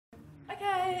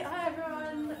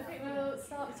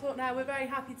start the talk now. We're very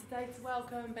happy today to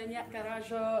welcome Beñat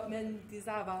Garaio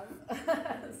Mendizabal,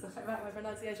 sorry about my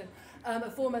pronunciation, a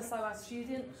former SOAS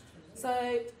student.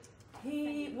 So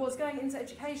he was going into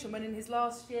education when in his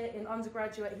last year in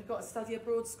undergraduate he got a study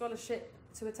abroad scholarship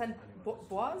to attend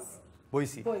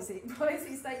Boise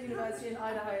State University in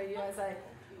Idaho, USA,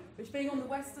 which being on the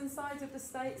western side of the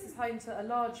states is home to a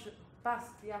large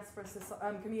Basque diaspora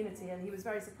community, and he was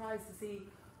very surprised to see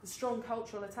the strong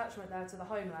cultural attachment there to the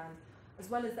homeland, as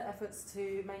well as the efforts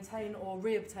to maintain or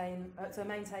reobtain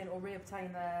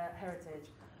their heritage.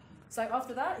 So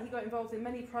after that, he got involved in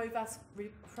many pro-Basque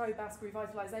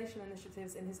revitalisation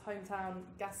initiatives in his hometown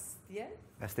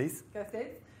Gasteiz.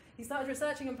 He started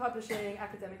researching and publishing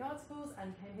academic articles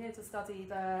and came here to study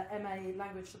the MA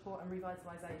Language Support and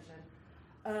Revitalisation.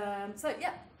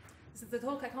 So the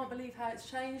talk, I can't believe how it's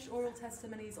changed, oral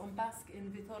testimonies on Basque in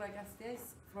Vitoria-Gasteiz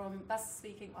from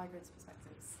Basque-speaking migrants'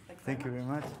 perspectives. Thank you very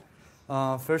much.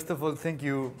 First of all, thank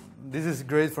you. This is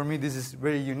great for me. This is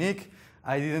very unique.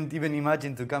 I didn't even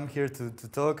imagine to come here to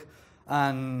talk.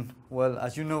 And, well,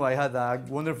 as you know, I had a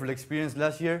wonderful experience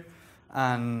last year.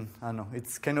 And, I don't know,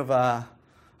 it's kind of a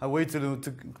way to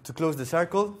close the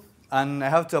circle. And I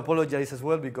have to apologize as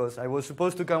well because I was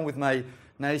supposed to come with my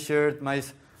nice shirt,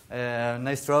 nice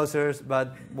trousers,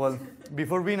 but, well,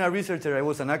 before being a researcher, I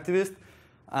was an activist,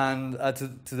 and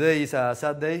today is a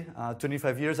sad day.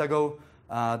 25 years ago,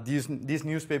 this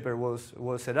newspaper was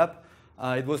set up.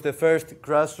 It was the first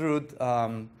grassroots,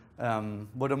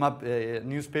 bottom-up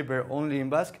newspaper only in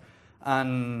Basque,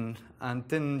 and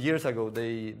 10 years ago,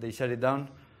 they shut it down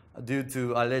due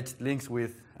to alleged links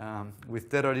with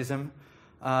terrorism.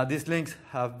 These links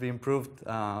have been proved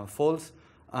false.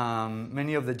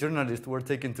 Many of the journalists were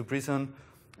taken to prison.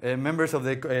 Members of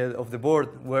the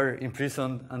board were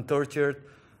imprisoned and tortured,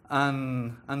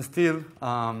 and still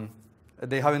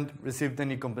they haven't received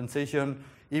any compensation,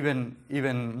 even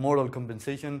moral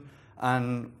compensation.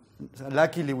 And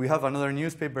luckily, we have another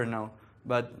newspaper now,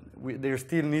 but they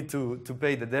still need to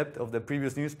pay the debt of the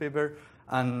previous newspaper,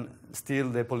 and still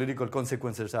the political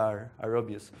consequences are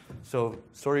obvious. So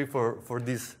sorry for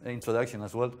this introduction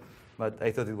as well. But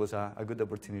I thought it was a good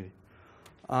opportunity.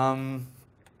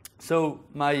 So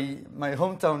my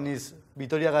hometown is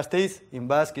Vitoria-Gasteiz. In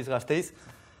Basque, is Gasteiz.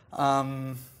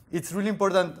 It's really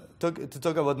important to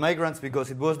talk about migrants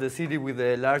because it was the city with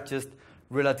the largest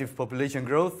relative population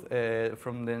growth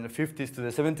from the 50s to the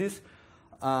 70s.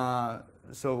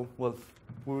 So, well,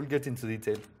 we will get into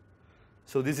detail.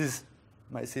 So this is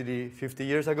my city 50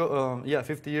 years ago.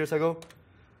 50 years ago.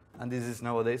 And this is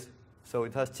nowadays. So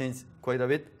it has changed quite a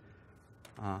bit.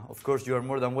 Of course, you are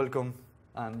more than welcome,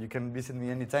 and you can visit me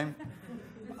anytime.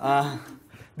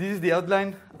 This is the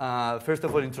outline. First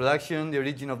of all, introduction, the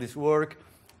origin of this work,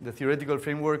 the theoretical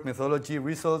framework, methodology,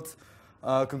 results,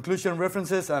 conclusion,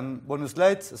 references, and bonus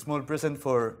slides, a small present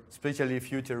for especially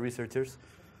future researchers.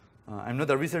 I'm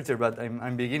not a researcher, but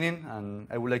I'm beginning, and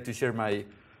I would like to share my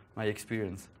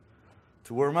experience.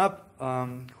 To warm up,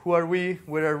 who are we?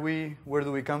 Where are we? Where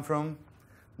do we come from?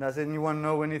 Does anyone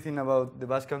know anything about the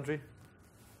Basque country?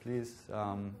 Please,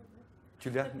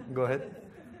 Julia, go ahead.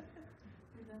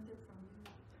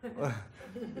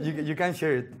 You can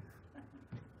share it.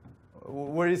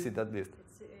 Where is it at least?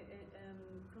 It's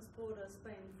cross-border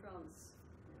Spain, France.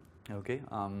 Okay.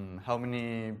 How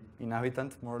many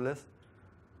inhabitants, more or less?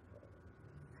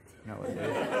 No.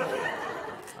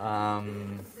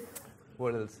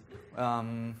 What else?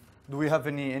 Do we have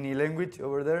any language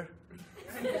over there?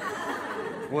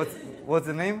 What's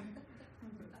the name?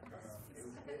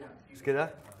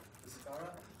 Euskera?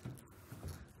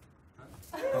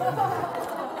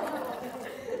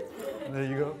 There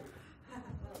you go.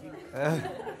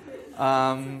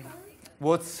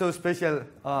 What's so special?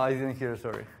 I didn't hear.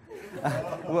 Sorry.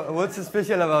 What's so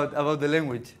special about the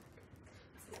language?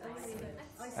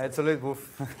 It's a late move.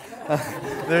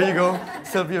 There you go.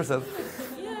 Help yourself.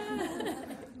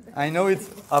 I know it's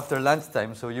after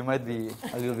lunchtime, so you might be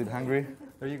a little bit hungry.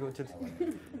 There you go, Chelsea.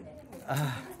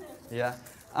 Yeah.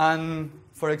 And,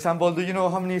 for example, do you know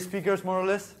how many speakers, more or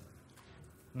less?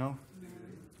 No?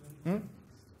 100,000.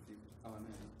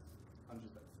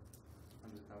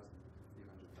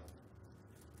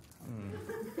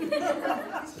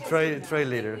 Try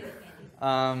later.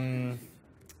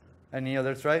 Any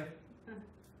other try?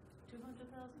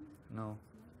 200,000? No.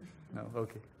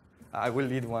 Okay. I will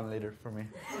lead one later for me.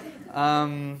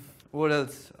 What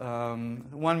else?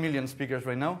 1 million speakers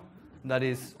right now. That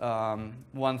is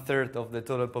 1/3 of the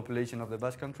total population of the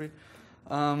Basque country.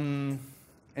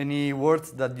 Any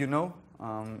words that you know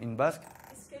in Basque?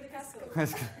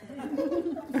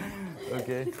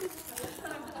 Okay.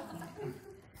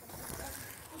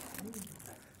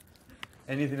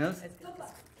 Anything else?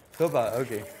 Topa,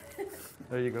 okay.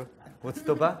 There you go. What's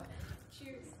topa?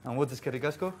 Cheers. And what is eskerrik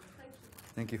asko?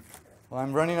 Thank you. Well,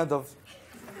 I'm running out of...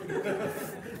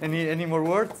 any more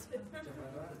words?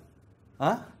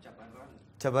 Huh?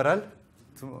 Chaparral.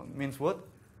 Means what?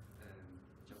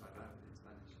 Chaparral in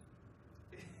Spanish.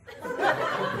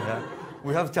 Yeah.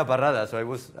 We have chaparrada, so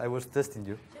I was testing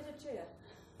you.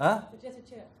 Huh?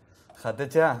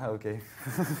 Jatechea, okay.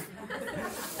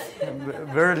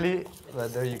 Barely,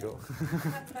 but there you go.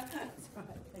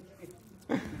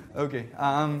 Okay.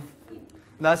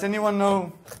 Does anyone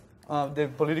know the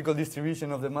political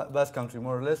distribution of the Basque country,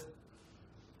 more or less?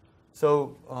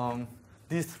 So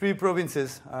these 3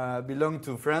 provinces belong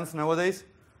to France nowadays,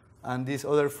 and these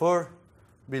other 4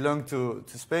 belong to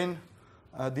Spain.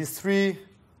 These 3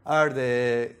 are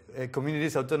the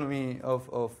communities autonomy of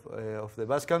the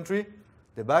Basque country,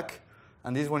 the BAC,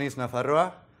 and this one is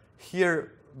Nafarroa.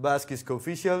 Here Basque is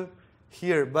co-official.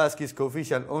 Here Basque is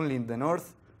co-official only in the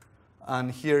north,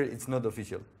 and here it's not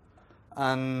official.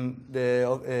 And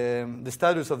the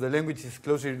status of the language is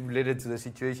closely related to the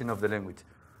situation of the language.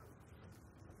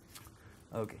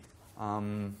 Okay,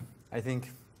 I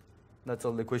think that's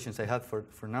all the questions I had for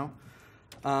now.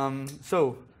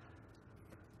 So,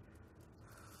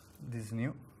 this is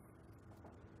new.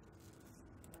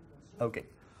 Okay.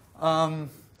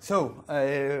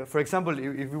 For example,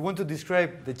 if we want to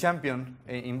describe the champion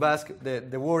in Basque,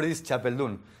 the word is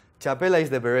txapeldun. Txapela is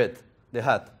the beret, the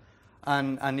hat.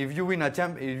 And if you win a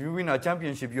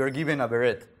championship, you are given a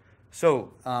beret.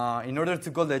 So, in order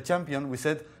to call the champion, we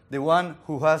said the one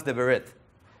who has the beret.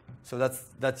 So that's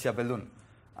txapeldun.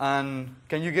 And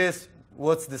can you guess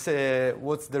what's the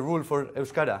rule for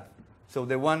euskara? So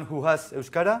the one who has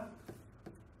euskara.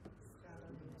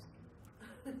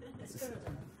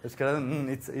 Euskara,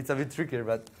 it's a bit trickier,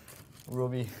 but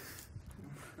Robbie.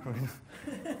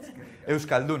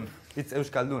 Euskaldun. It's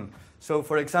Euskaldun. So,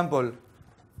 for example,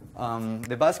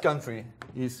 the Basque country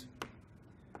is.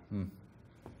 I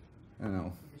don't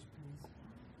know.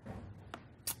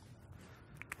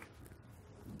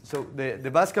 So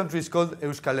the Basque country is called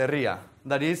Euskal Herria.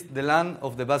 That is the land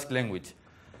of the Basque language.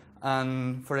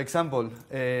 And for example,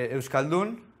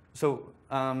 Euskaldun. So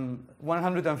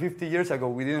 150 years ago,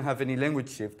 we didn't have any language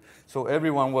shift. So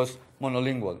everyone was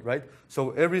monolingual, right?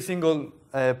 So every single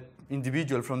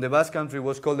individual from the Basque country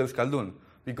was called Euskaldun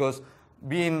because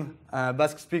being a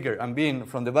Basque speaker and being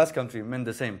from the Basque country meant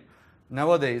the same.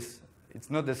 Nowadays, it's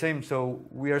not the same. So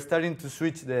we are starting to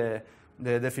switch the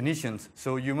definitions.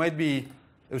 So you might be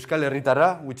Euskal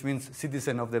Herritarra, which means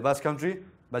citizen of the Basque country,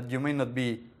 but you may not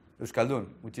be Euskaldun,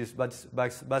 which is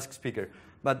Basque speaker.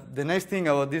 But the nice thing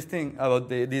about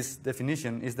this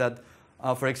definition is that,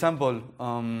 for example,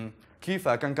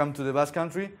 Kifa can come to the Basque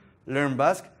country, learn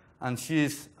Basque, and she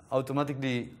is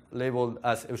automatically labeled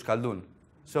as Euskaldun.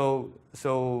 So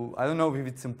I don't know if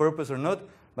it's on purpose or not,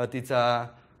 but it's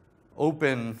a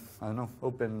open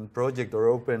project or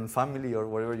open family or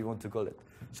whatever you want to call it.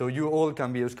 So you all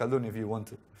can be Euskaldun if you want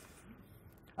to.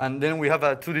 And then we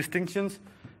have 2 distinctions,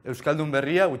 Euskaldun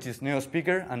Berria, which is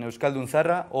neo-speaker, and Euskaldun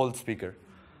Zaharra, old speaker.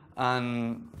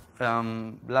 And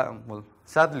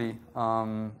sadly,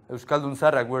 Euskaldun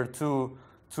Zaharrak were too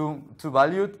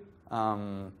valued.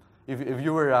 If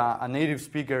you were a native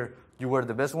speaker, you were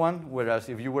the best one, whereas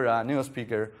if you were a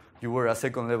neo-speaker, you were a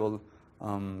second-level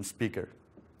speaker.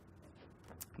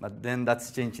 But then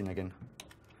that's changing again.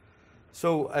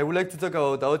 So I would like to talk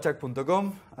about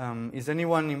ahotzak.com. Is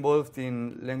anyone involved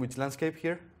in language landscape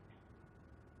here?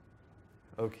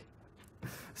 Okay.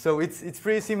 So it's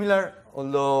pretty similar,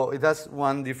 although it has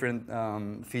one different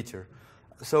feature.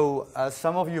 So as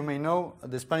some of you may know,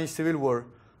 the Spanish Civil War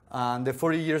and the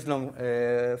 40 years long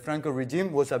Franco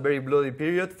regime was a very bloody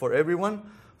period for everyone,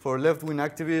 for left-wing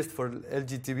activists, for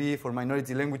LGTB, for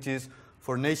minority languages,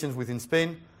 for nations within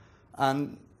Spain.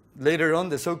 And later on,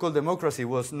 the so-called democracy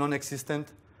was non-existent,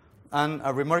 and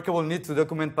a remarkable need to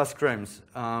document past crimes.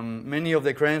 Many of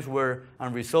the crimes were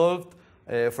unresolved.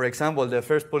 For example, the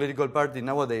first political party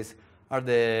nowadays are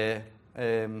the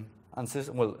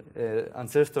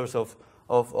ancestors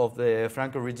of the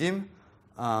Franco regime,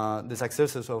 the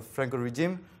successors of Franco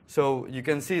regime. So you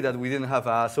can see that we didn't have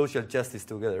a social justice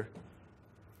together.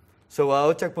 So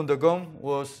ahotzak.com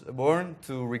was born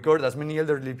to record as many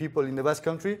elderly people in the Basque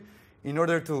country in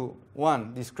order to,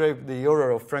 1, describe the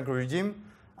horror of Franco regime,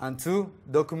 and 2,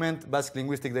 document Basque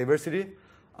linguistic diversity.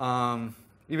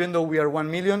 Even though we are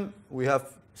 1 million, we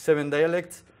have 7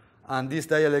 dialects, and these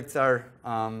dialects are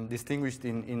distinguished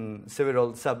in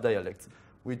several sub-dialects,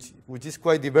 which is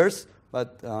quite diverse,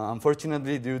 but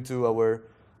unfortunately, due to our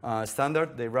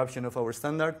standard, the eruption of our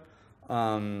standard,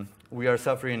 we are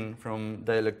suffering from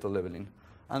dialectal leveling.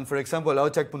 And for example,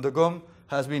 aotsak.com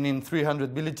has been in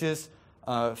 300 villages,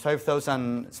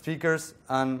 5,000 speakers,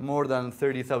 and more than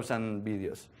 30,000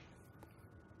 videos.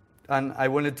 And I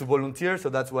wanted to volunteer, so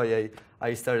that's why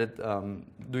I started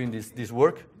doing this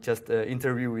work, just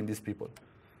interviewing these people.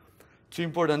 Two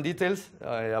important details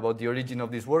about the origin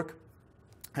of this work.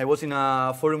 I was in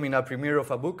a forum in a premiere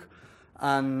of a book,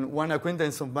 and one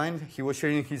acquaintance of mine, he was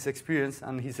sharing his experience,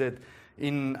 and he said,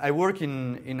 I work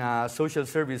in a social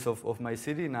service of my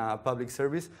city, in a public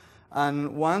service,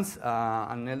 and once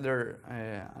an elder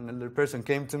person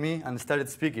came to me and started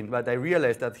speaking, but I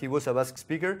realized that he was a Basque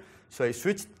speaker, so I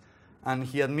switched, and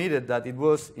he admitted that it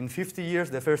was in 50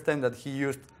 years the first time that he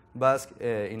used Basque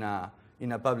in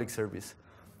a public service.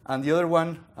 And the other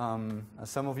one, as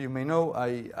some of you may know,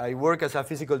 I work as a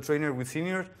physical trainer with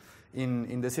seniors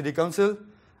in the city council,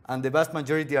 and the vast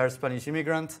majority are Spanish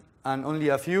immigrants, and only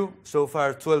a few, so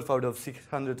far 12 out of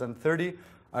 630,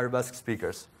 are Basque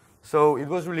speakers. So it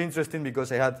was really interesting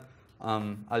because I had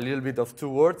a little bit of two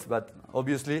words, but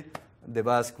obviously the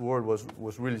Basque word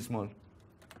was really small.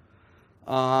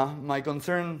 My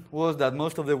concern was that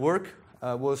most of the work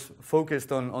was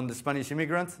focused on the Spanish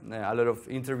immigrants, a lot of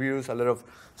interviews, a lot of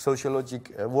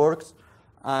sociologic works,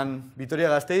 and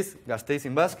Vitoria-Gasteiz, Gasteiz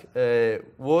in Basque,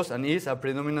 was and is a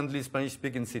predominantly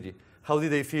Spanish-speaking city. How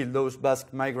did they feel, those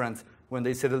Basque migrants, when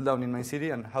they settled down in my city,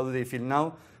 and how do they feel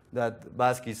now that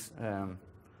Basque is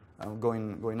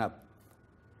going up?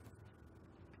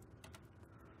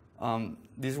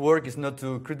 This work is not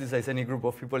to criticize any group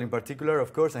of people in particular,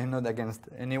 of course, I'm not against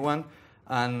anyone,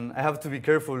 and I have to be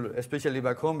careful, especially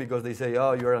back home, because they say,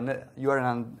 oh, you are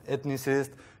an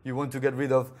ethnicist, you want to get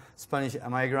rid of Spanish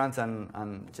migrants,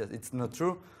 and it's not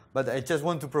true. But I just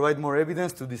want to provide more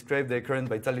evidence to describe the current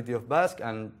vitality of Basque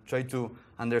and try to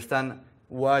understand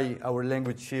why our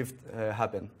language shift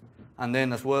happened. And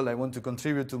then as well, I want to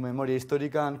contribute to Memoria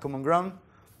Histórica and Common Ground.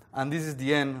 And this is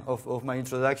the end of my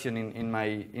introduction in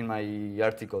my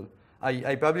article.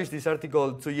 I published this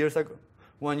article 2 years ago,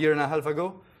 1 year and a half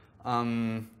ago.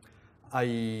 I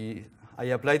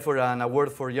applied for an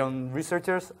award for young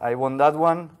researchers. I won that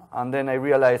one, and then I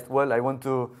realized, well, I want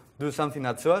to do something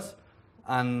at SOAS.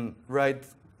 And right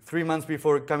 3 months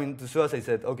before coming to SOAS, I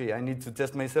said, okay, I need to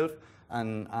test myself,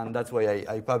 and that's why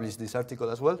I published this article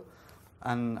as well.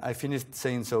 And I finished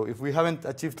saying, so if we haven't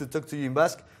achieved to talk to you in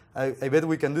Basque, I bet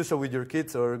we can do so with your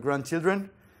kids or grandchildren.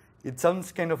 It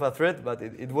sounds kind of a threat, but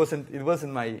it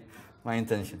wasn't my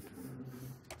intention.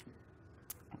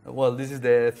 Well, this is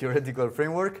the theoretical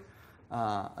framework.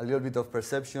 A little bit of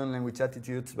perception, language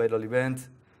attitudes, vital event,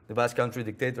 the Basque country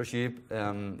dictatorship,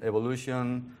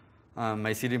 evolution,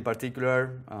 my city in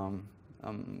particular,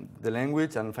 the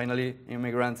language, and finally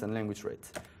immigrants and language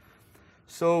rates.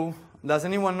 So, does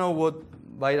anyone know what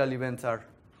viral events are?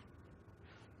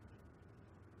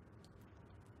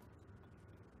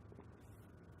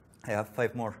 I have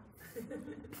 5 more.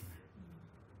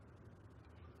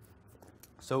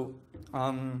 So,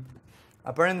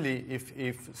 apparently,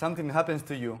 if something happens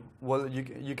to you, well,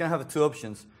 you can have 2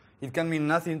 options. It can mean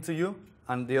nothing to you,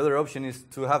 and the other option is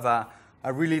to have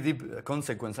a really deep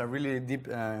consequence, a really deep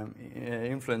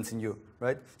influence in you,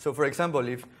 right? So, for example,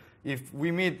 if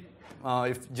we meet,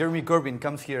 if Jeremy Corbyn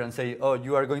comes here and say, oh,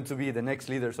 you are going to be the next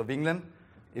leaders of England,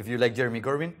 if you like Jeremy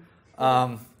Corbyn,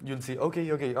 you'll say,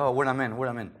 okay, oh, what a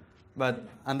man.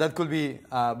 And that could be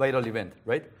a viral event,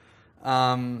 right?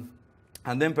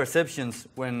 And then perceptions,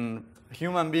 when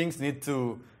human beings need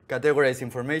to categorize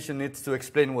information, need to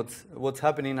explain what's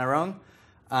happening around,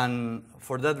 and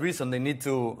for that reason they need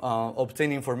to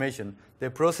obtain information. The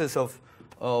process of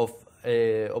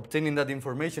obtaining that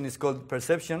information is called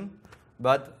perception,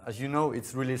 but as you know,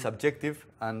 it's really subjective,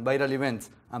 and viral events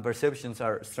and perceptions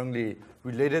are strongly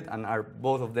related and are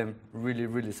both of them really,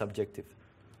 really subjective.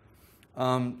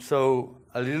 So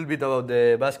a little bit about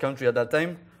the Basque country at that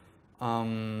time.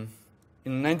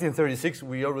 In 1936,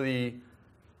 we already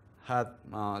had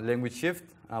language shift.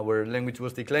 Our language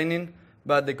was declining,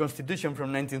 but the constitution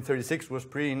from 1936 was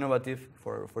pretty innovative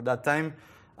for that time.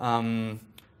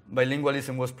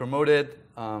 Bilingualism was promoted.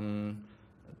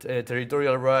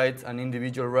 Territorial rights and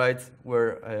individual rights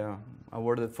were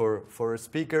awarded for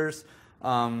speakers.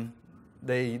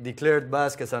 They declared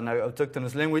Basque as an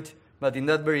autochthonous language, but in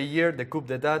that very year, the coup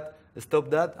d'etat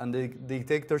stopped that, and the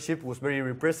dictatorship was very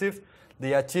repressive.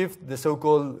 They achieved the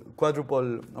so-called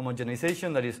quadruple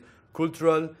homogenization, that is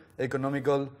cultural,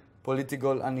 economical,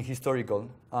 political, and historical.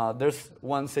 There's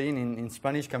one saying in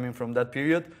Spanish coming from that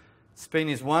period: Spain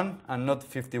is 1 and not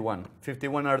 51.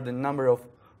 51 are the number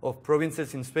of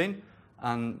provinces in Spain,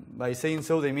 and by saying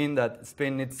so, they mean that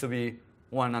Spain needs to be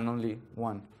one and only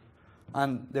one.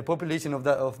 And the population of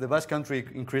the Basque country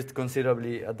increased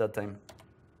considerably at that time.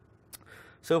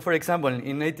 So, for example,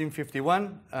 in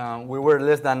 1851, we were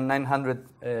less than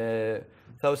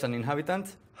 900,000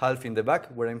 inhabitants, half in the back,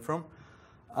 where I'm from.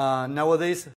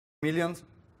 Nowadays, millions,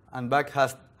 and back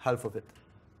has half of it.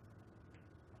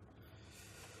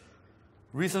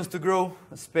 Reasons to grow.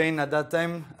 Spain at that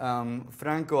time,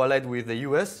 Franco allied with the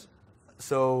US.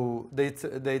 So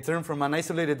they turned from an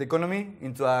isolated economy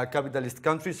into a capitalist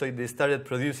country, so they started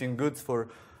producing goods for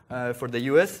the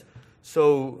US.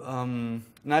 So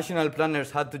national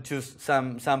planners had to choose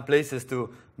some places to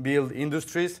build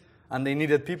industries, and they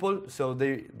needed people, so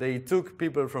they took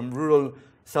people from rural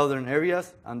southern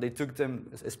areas, and they took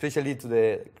them especially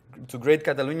to Great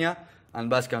Catalonia and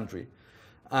Basque Country.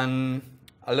 And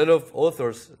a lot of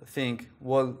authors think,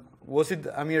 well, was it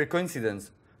a mere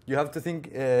coincidence? You have to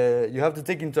think. You have to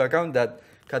take into account that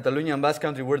Catalonia and Basque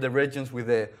Country were the regions with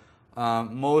the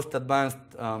most advanced,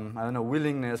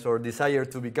 willingness or desire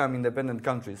to become independent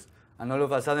countries, and all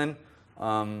of a sudden,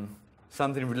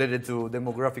 something related to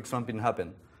demographic slumping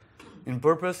happened. In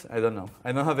purpose, I don't know.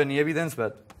 I don't have any evidence,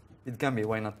 but it can be.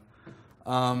 Why not?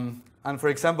 And for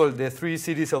example, the three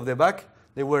cities of the back,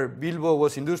 they were Bilbo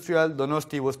was industrial,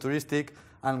 Donosti was touristic,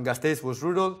 and Gasteiz was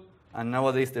rural. And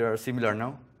nowadays they are similar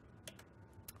now.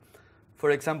 For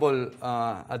example,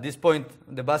 at this point,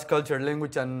 the Basque culture,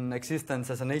 language, and existence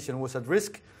as a nation was at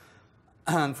risk.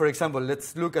 And for example,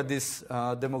 let's look at this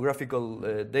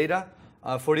demographical data.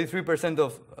 43%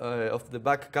 of the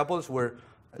Basque couples were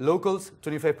locals,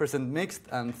 25% mixed,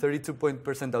 and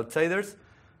 32% outsiders.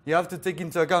 You have to take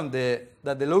into account that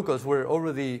the locals were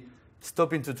already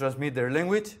stopping to transmit their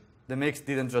language. The mixed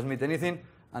didn't transmit anything,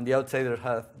 and the outsiders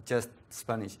had just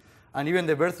Spanish. And even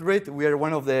the birth rate, we are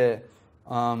one of the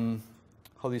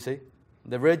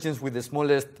the regions with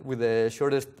the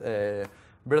shortest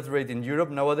birth rate in Europe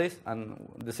nowadays, and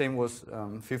the same was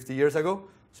 50 years ago.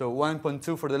 So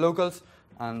 1.2 for the locals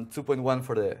and 2.1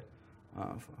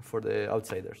 for the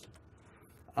outsiders.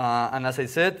 And as I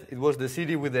said, it was the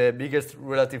city with the biggest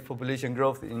relative population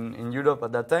growth in Europe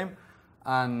at that time,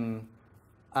 and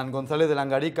González de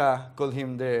Langarica called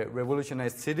him the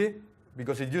revolutionized city,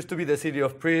 because it used to be the city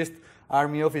of priests,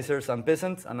 army officers, and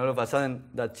peasants, and all of a sudden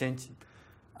that changed.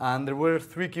 And there were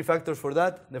three key factors for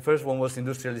that. The first one was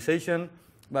industrialization,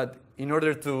 but in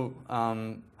order to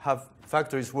have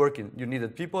factories working, you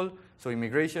needed people, so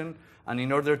immigration, and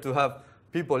in order to have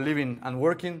people living and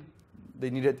working,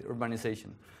 they needed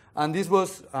urbanization. And this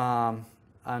was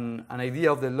an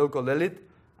idea of the local elite.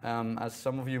 As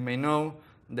some of you may know,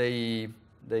 they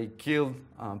killed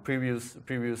previous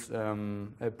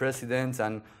presidents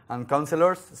and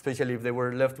councillors, especially if they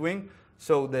were left-wing.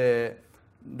 So the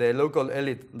local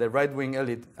elite, the right-wing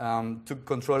elite, took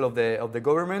control of the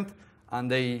government, and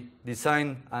they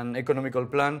designed an economical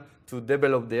plan to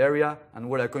develop the area, and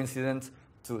what a coincidence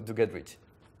to get rich.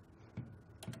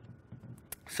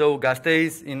 So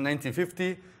Gasteiz in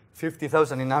 1950,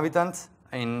 50,000 inhabitants.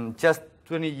 In just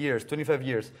 25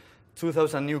 years,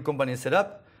 2,000 new companies set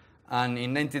up. And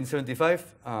in 1975,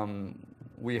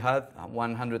 we had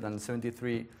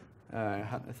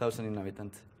 173,000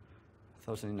 inhabitants.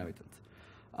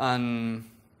 And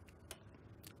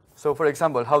so, for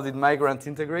example, how did migrants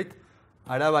integrate?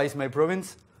 Araba is my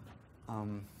province,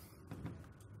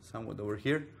 somewhat over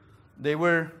here. They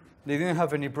didn't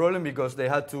have any problem because they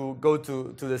had to go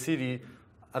to the city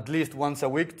at least once a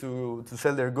week to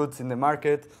sell their goods in the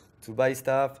market, to buy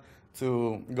stuff,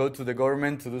 to go to the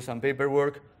government to do some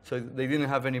paperwork. So they didn't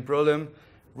have any problem.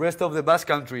 Rest of the Basque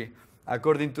country,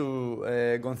 according to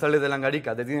González de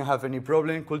Langarica, they didn't have any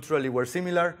problem. Culturally, were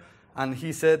similar. And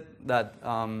he said that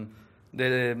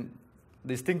the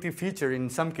distinctive feature in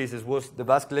some cases was the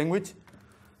Basque language.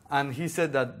 And he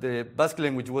said that the Basque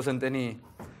language wasn't any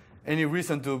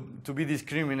reason to be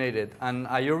discriminated. And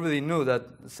I already knew that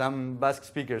some Basque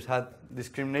speakers had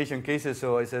discrimination cases,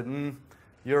 so I said,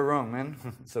 you're wrong, man.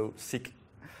 So sick.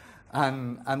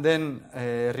 And then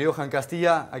Rioja and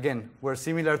Castilla, again, were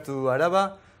similar to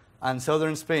Araba, and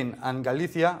southern Spain and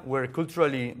Galicia were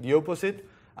culturally the opposite,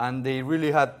 and they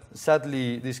really had,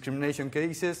 sadly, discrimination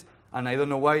cases, and I don't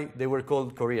know why they were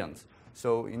called Koreans.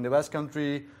 So in the Basque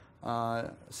country,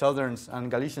 Southerns and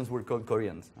Galicians were called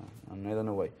Koreans, and I don't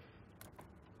know why.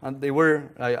 And they were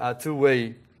a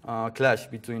two-way clash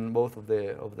between both of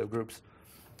the groups.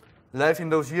 Life in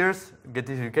those years,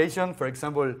 ghettoification, for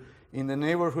example, in the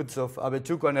neighborhoods of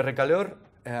Abechuco and Errecalor,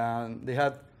 they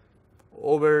had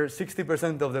over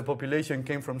 60% of the population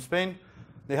came from Spain.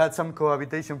 They had some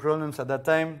cohabitation problems at that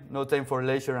time, no time for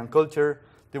leisure and culture.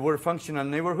 They were functional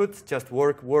neighborhoods, just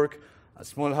work,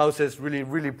 small houses, really,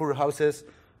 really poor houses.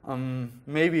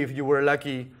 Maybe if you were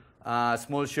lucky, a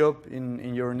small shop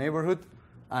in your neighborhood.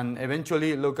 And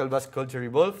eventually, local Basque culture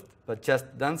evolved, but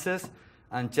just dances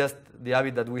and just the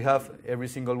habit that we have every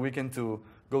single weekend to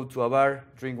go to a bar,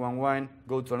 drink one wine,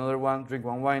 go to another one, drink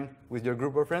one wine with your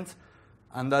group of friends.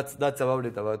 And that's about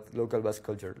it, about local Basque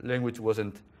culture. Language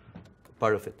wasn't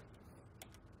part of it.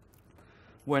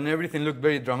 When everything looked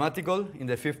very dramatical, in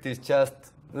the 50s, just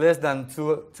less than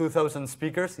 2,000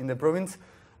 speakers in the province,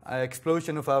 an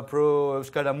explosion of a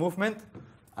pro-Euskara movement,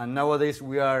 and nowadays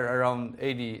we are around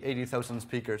 80,000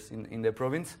 speakers in the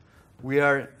province. We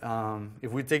are,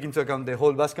 if we take into account the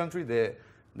whole Basque country,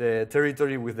 the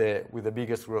territory with the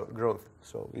biggest growth.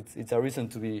 So it's a reason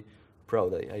to be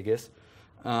proud, I guess.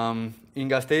 In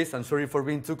Gasteiz, I'm sorry for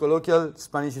being too colloquial,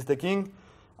 Spanish is the king.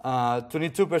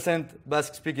 22%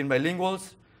 Basque-speaking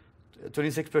bilinguals,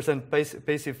 26%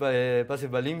 passive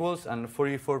bilinguals, and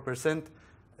 54%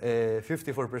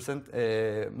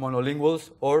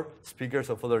 monolinguals or speakers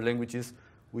of other languages,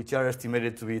 which are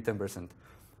estimated to be 10%.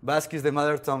 Basque is the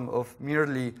mother tongue of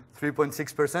merely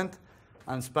 3.6%,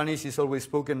 and Spanish is always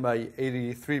spoken by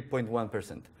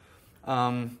 83.1%.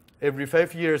 Every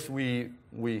 5 years,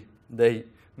 they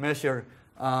measure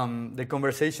the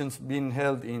conversations being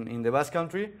held in the Basque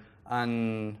country,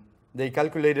 and they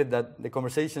calculated that the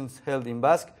conversations held in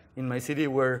Basque in my city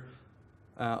were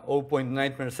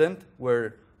 0.9%,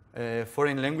 where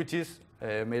foreign languages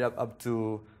made up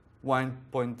to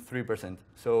 1.3%.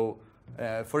 So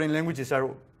foreign languages are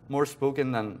more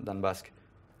spoken than Basque.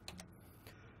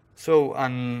 So,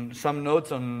 and some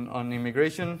notes on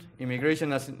immigration.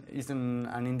 Immigration isn't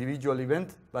an individual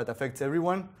event, but affects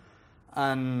everyone.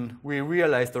 And we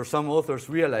realized, or some authors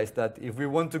realized, that if we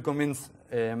want to convince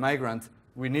migrants,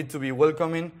 we need to be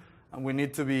welcoming, and we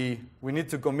need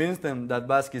to convince them that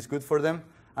Basque is good for them,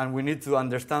 and we need to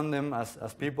understand them as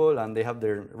people, and they have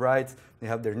their rights, they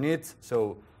have their needs.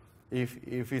 So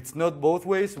if it's not both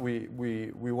ways, we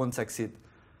won't succeed.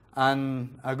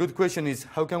 And a good question is,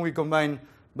 how can we combine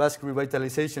Basque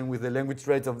revitalization with the language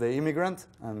rights of the immigrant?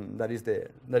 And that is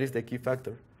the key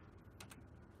factor.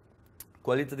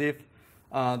 Qualitative.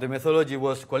 The methodology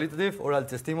was qualitative, oral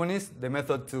testimonies, the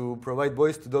method to provide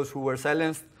voice to those who were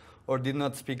silenced or did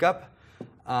not speak up.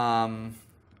 I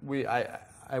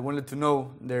wanted to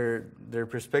know their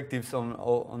perspectives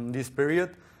on this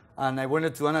period, and I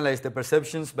wanted to analyze the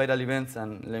perceptions, vital events,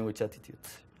 and language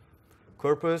attitudes.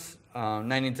 Corpus, 9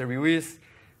 interviewees,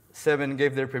 7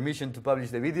 gave their permission to publish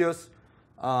the videos.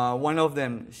 One of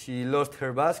them, she lost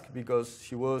her Basque because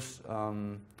she was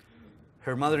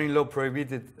her mother-in-law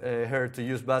prohibited her to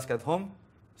use Basque at home,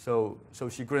 so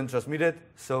she couldn't transmit it,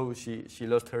 so she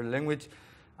lost her language.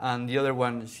 And the other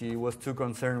one, she was too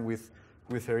concerned with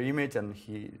her image, and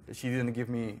she didn't give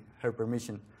me her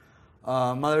permission.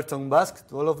 Mother tongue Basque,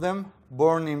 to all of them,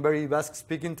 born in very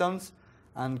Basque-speaking towns,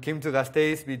 and came to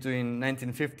Gasteiz between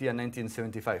 1950 and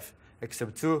 1975,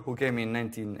 except 2 who came in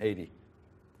 1980.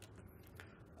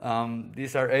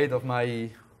 These are 8 of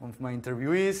my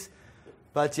interviewees.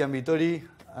 Pachi and Vitori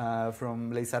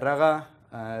from Leizarraga,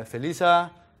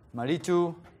 Felisa,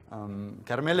 Marichu,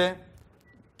 Carmele,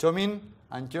 Chomin,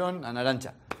 Antion, and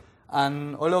Arantxa.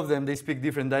 And all of them, they speak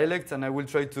different dialects, and I will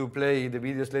try to play the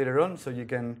videos later on so you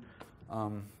can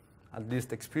at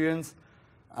least experience.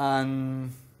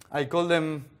 And I called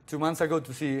them 2 months ago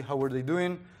to see how were they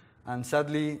doing, and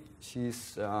sadly,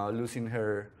 she's losing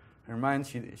her mind.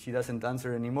 She doesn't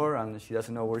answer anymore, and she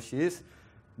doesn't know where she is,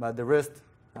 but the rest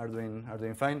are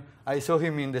doing fine. I saw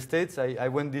him in the States. I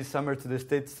went this summer to the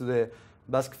States to the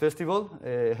Basque Festival,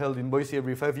 held in Boise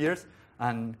every 5 years,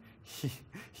 and he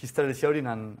started shouting,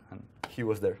 and he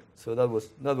was there. So that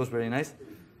was very nice.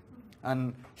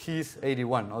 And he's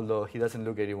 81, although he doesn't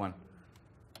look 81.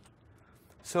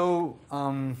 So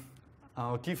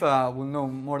Kifa will know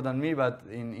more than me, but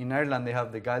in Ireland they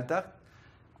have the Gaeltach,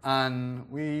 and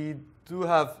we do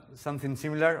have something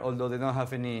similar, although they don't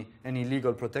have any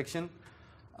legal protection.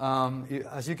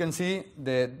 As you can see,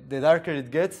 the darker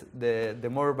it gets, the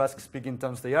more Basque-speaking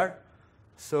towns they are.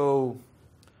 So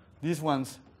these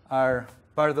ones are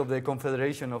part of the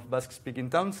Confederation of Basque-speaking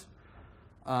towns.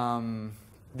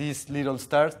 These little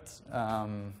stars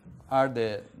are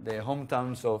the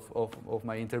hometowns of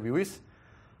my interviewees.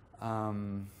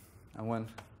 And when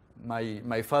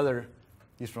my father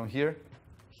is from here,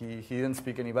 he didn't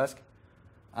speak any Basque,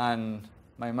 and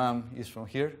my mom is from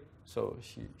here. So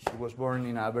she was born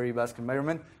in a very Basque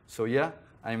environment. So yeah,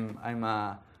 I'm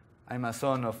a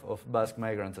son of Basque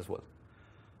migrants as well.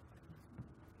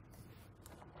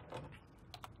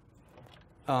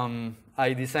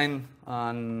 I designed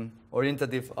an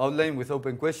orientative outline with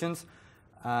open questions.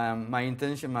 My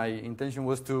intention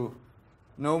was to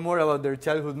know more about their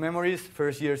childhood memories,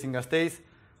 first years in Gasteiz,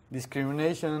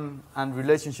 discrimination and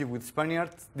relationship with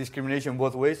Spaniards, discrimination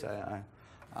both ways,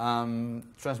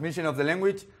 transmission of the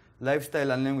language,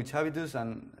 lifestyle and language habitus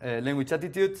and language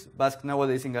attitudes, Basque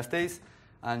nowadays in Gasteiz,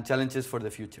 and challenges for the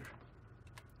future.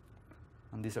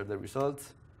 And these are the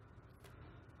results.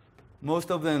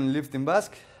 Most of them lived in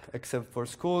Basque, except for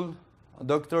school,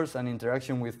 doctors, and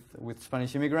interaction with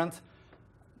Spanish immigrants.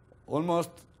 Almost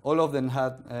all of them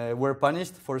were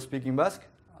punished for speaking Basque.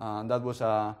 That was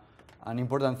an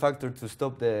important factor to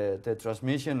stop the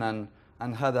transmission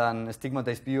and had a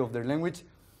stigmatized view of their language.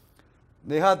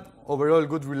 They had overall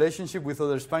good relationship with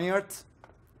other Spaniards.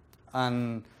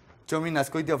 And Txomin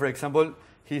Azkoitia, for example,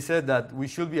 he said that we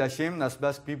should be ashamed as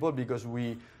Basque people because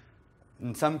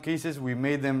in some cases we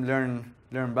made them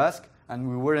learn Basque and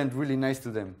we weren't really nice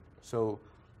to them. So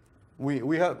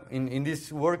we have, in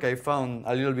this work I found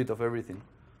a little bit of everything.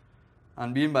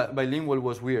 And being bilingual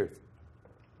was weird.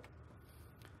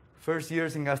 First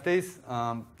years in Gasteiz,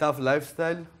 tough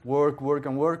lifestyle, work,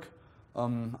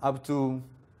 up to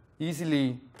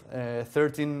easily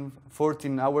 13,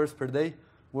 14 hours per day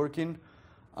working.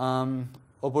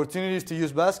 Opportunities to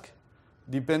use Basque,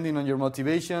 depending on your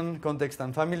motivation, context,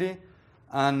 and family.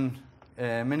 And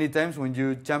many times when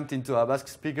you jumped into a Basque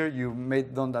speaker, you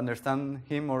don't understand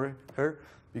him or her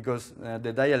because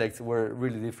the dialects were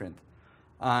really different.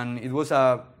 And it was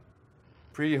a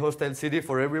pretty hostile city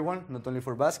for everyone, not only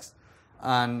for Basques.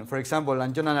 And for example,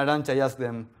 Antxon and Arantxa, I asked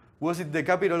them, was it the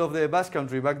capital of the Basque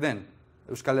country back then?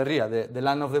 Euskal Herria, the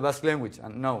land of the Basque language.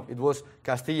 And no, it was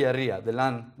Castilla Herria, the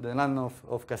land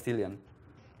of Castilian.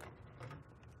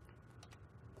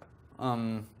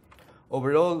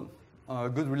 Overall,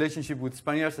 good relationship with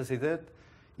Spaniards, as I said,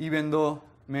 even though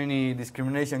many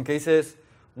discrimination cases,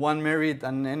 one married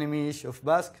an enemy of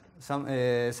Basque,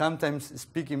 sometimes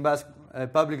speaking Basque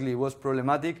publicly was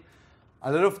problematic.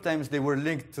 A lot of times they were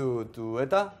linked to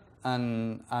ETA,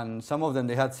 and some of them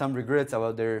they had some regrets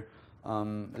about their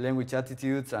language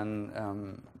attitudes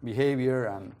and behavior,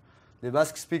 and the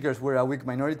Basque speakers were a weak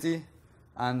minority.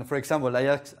 And for example, I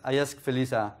asked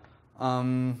Felisa,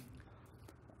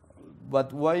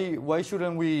 but why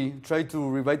shouldn't we try to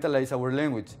revitalize our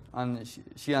language? And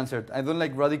she answered, I don't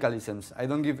like radicalisms. I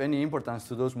don't give any importance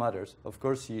to those matters. Of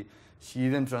course, she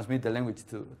didn't transmit the language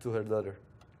to her daughter.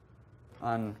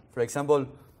 And for example,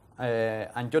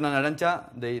 Antxon and Arantxa,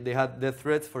 they had death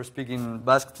threats for speaking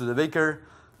Basque to the baker.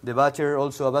 The butcher,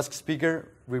 also a Basque speaker,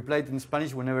 replied in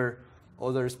Spanish whenever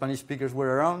other Spanish speakers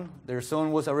were around. Their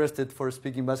son was arrested for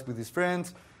speaking Basque with his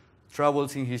friends,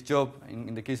 troubles in his job,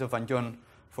 in the case of Antxon,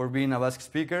 for being a Basque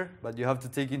speaker, but you have to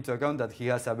take into account that he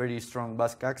has a very strong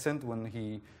Basque accent when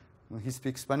he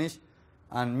speaks Spanish.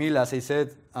 And Mila, as I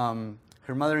said,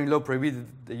 her mother-in-law prohibited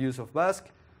the use of Basque,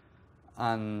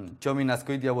 and Txomin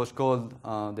Azkoitia was called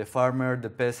the farmer, the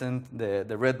peasant, the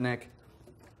redneck.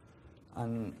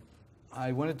 And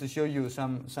I wanted to show you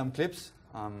some clips.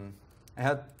 I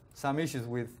had some issues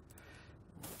with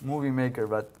Movie Maker,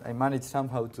 but I managed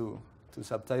somehow to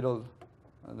subtitle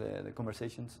the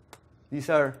conversations. These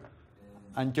are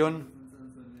Antxon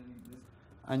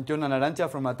and Arantxa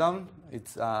from a town.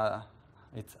 It's a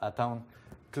town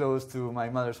close to my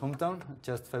mother's hometown,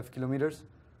 just 5 kilometers.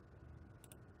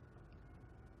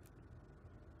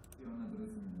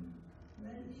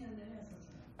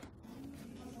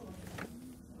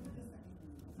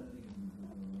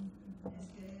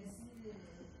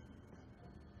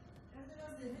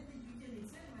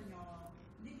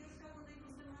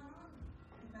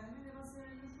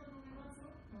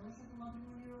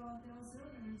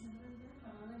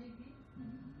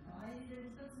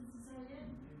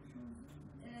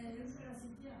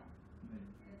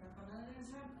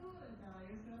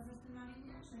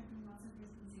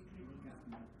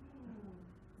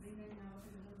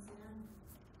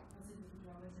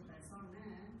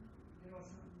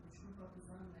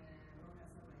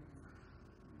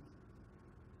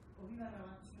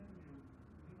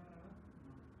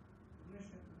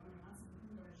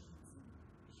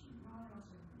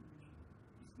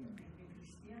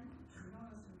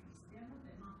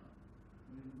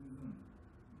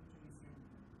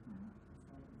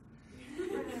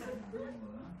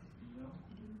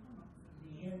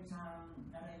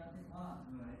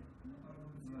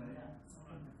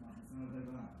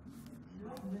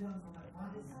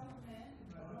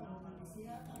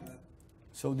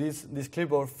 So this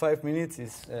clip of 5 minutes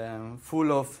is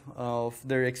full of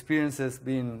their experiences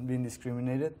being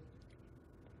discriminated.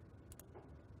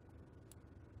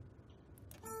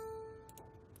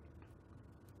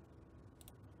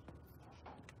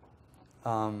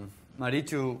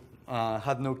 Marichu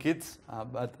had no kids,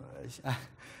 but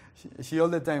she all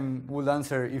the time would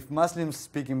answer, if Muslims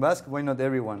speak in Basque, why not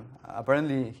everyone?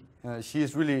 Apparently, she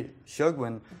is really shocked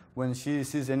when she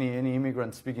sees any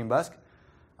immigrant speaking Basque,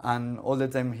 and all the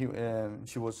time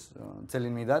she was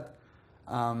telling me that.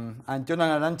 And Jon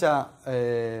and Arantxa,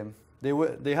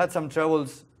 they had some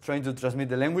troubles trying to transmit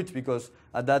the language because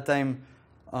at that time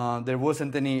there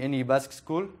wasn't any Basque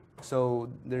school, so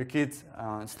their kids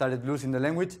started losing the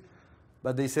language,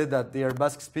 but they said that they are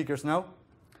Basque speakers now.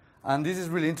 And this is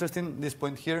really interesting, this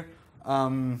point here.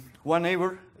 One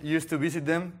neighbor used to visit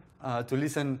them to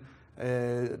listen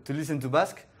to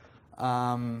Basque.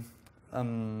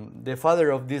 The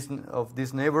father of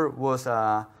this neighbor was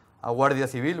a Guardia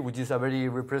Civil, which is a very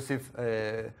repressive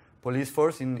police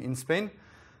force in Spain.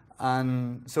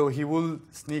 And so he would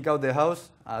sneak out the house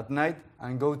at night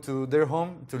and go to their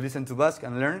home to listen to Basque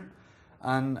and learn.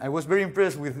 And I was very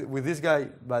impressed with this guy,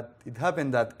 but it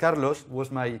happened that Carlos was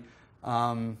my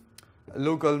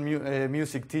local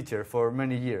music teacher for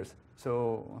many years.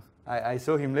 So I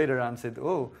saw him later and said,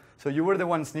 "Oh, so you were the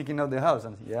one sneaking out the house?"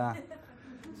 And yeah.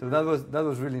 So that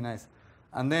was really nice.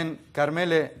 And then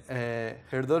Carmele,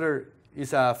 her daughter,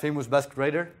 is a famous Basque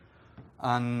writer,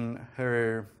 and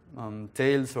her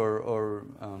tales or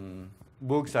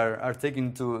books are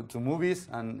taken to movies,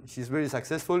 and she's very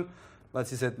successful. But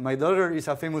she said, my daughter is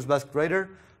a famous Basque writer,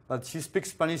 but she speaks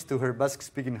Spanish to her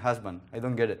Basque-speaking husband. I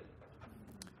don't get it.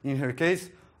 In her case,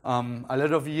 a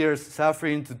lot of years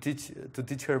suffering to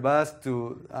teach her Basque,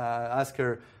 to ask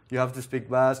her, you have to speak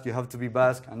Basque, you have to be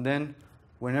Basque, and then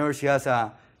whenever she has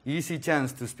a easy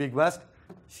chance to speak Basque,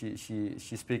 she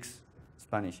speaks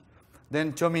Spanish.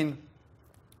 Then Chomin,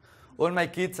 all my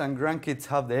kids and grandkids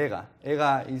have the EGA.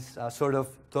 EGA is a sort of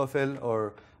TOEFL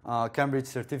or Cambridge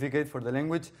certificate for the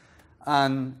language.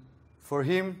 And for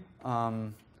him,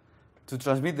 to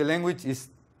transmit the language is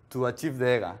to achieve the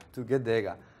EGA, to get the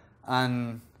EGA.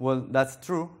 And well, that's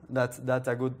true. That's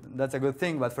a good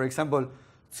thing. But for example,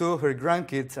 2 of her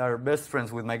grandkids are best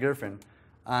friends with my girlfriend,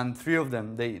 and 3 of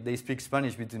them they speak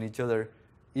Spanish between each other,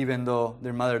 even though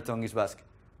their mother tongue is Basque.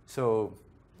 So,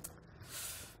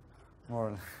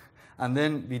 and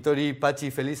then Vitori,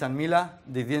 Pachi, Feliz, and Mila,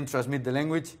 they didn't transmit the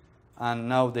language, and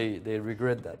now they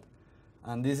regret that.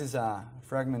 And this is a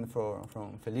fragment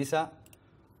from Felisa.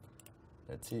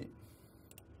 Let's see.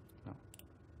 No.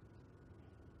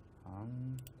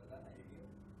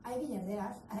 Hay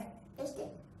guiñaderas. Es que,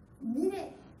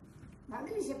 mire,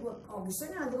 familia sepuk, o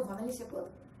gizonen aldeko familia sepuk,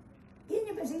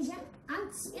 gine penseizen,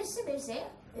 antz, ese beze,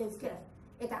 euskera.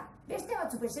 Eta, beste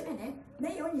batzu pesemen,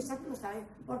 nahi hori esatu zabe.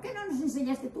 ¿Por qué no nos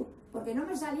enseñaste tú? Porque no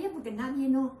me salía, porque nadie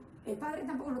no, el padre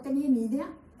tampoco no tenía ni idea,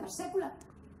 la sécula.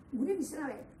 Gure gizona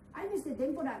be, hainbeste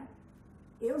temporal,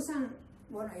 eosan,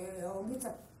 bueno,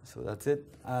 ongitzat. So that's it.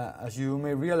 As you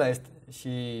may realize,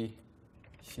 she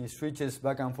switches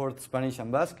back and forth Spanish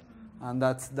and Basque, and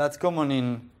that's common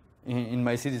in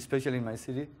my city, especially in my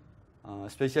city.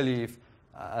 Especially if,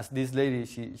 as this lady,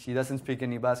 she doesn't speak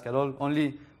any Basque at all,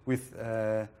 only with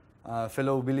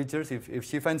fellow villagers. If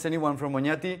she finds anyone from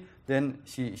Oñati, then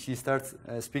she starts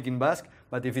speaking Basque.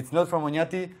 But if it's not from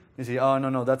Oñati, you say, oh,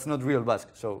 no, that's not real Basque.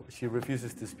 So she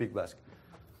refuses to speak Basque.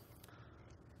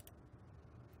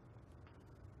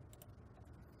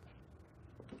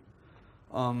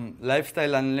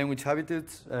 Lifestyle and language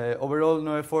habits. Overall,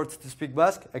 no efforts to speak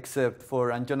Basque, except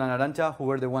for Antxon and Arantxa, who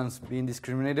were the ones being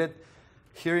discriminated.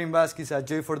 Hearing Basque is a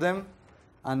joy for them.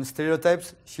 And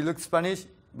stereotypes, she looked Spanish,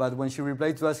 but when she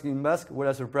replied to us in Basque, were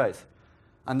a surprise.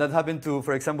 And that happened to,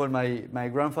 for example, my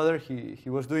grandfather. He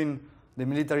was doing the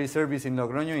military service in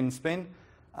Logroño in Spain,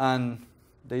 and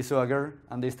they saw a girl,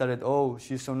 and they started, oh,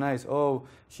 she's so nice, oh,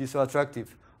 she's so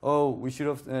attractive, oh, we should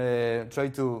have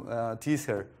tried to tease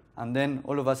her. And then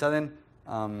all of a sudden,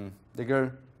 the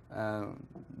girl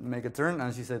made a turn,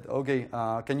 and she said, okay,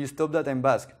 can you stop that? I'm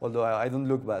Basque, although I don't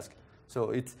look Basque.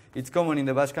 So it's common in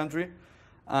the Basque country.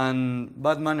 And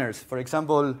bad manners. For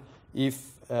example,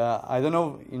 if, I don't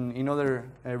know in other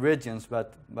regions,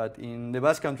 but in the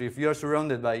Basque country, if you are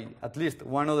surrounded by at least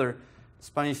one other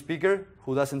Spanish speaker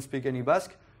who doesn't speak any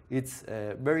Basque, it's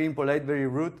very impolite, very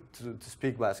rude to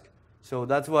speak Basque. So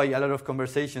that's why a lot of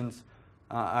conversations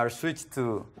are switched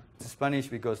to Spanish,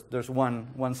 because there's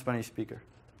one Spanish speaker.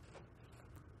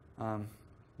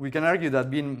 We can argue that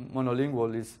being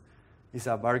monolingual is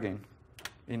a bargain,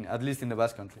 at least in the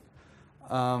Basque country.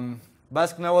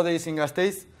 Basque nowadays in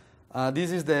Gasteiz,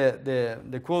 this is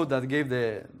the quote that gave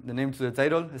the name to the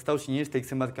title. Ez dau sinistek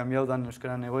zenbat kanbiau dan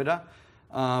euskaran egoera.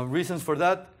 Reasons for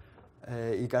that,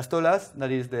 ikastolas,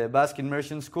 that is the Basque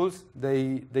immersion schools,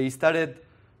 they started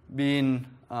being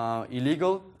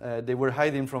illegal. They were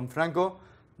hiding from Franco.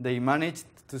 they managed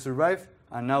to survive,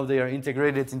 and now they are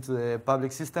integrated into the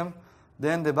public system.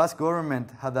 Then the Basque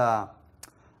government had a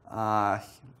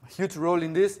huge role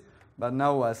in this, but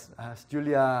now, as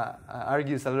Julia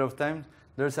argues a lot of times,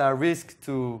 there's a risk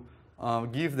to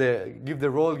give the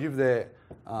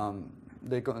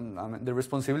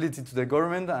responsibility to the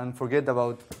government and forget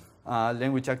about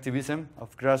language activism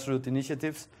of grassroots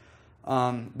initiatives.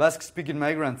 Basque-speaking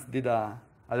migrants did a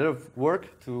lot of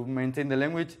work to maintain the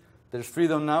language. There's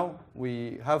freedom now.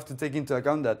 We have to take into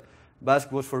account that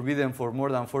Basque was forbidden for more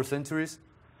than 4 centuries.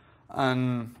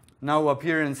 And now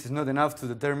appearance is not enough to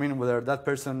determine whether that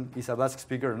person is a Basque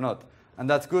speaker or not. And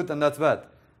that's good and that's bad.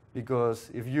 Because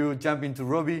if you jump into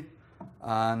Robbie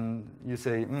and you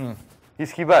say,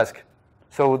 is he Basque?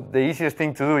 So the easiest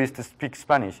thing to do is to speak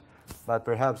Spanish. But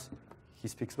perhaps he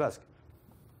speaks Basque.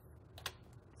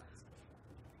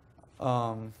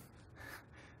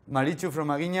 Marichu from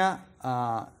Agina,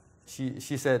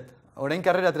 she said, orain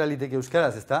karrera atera liteke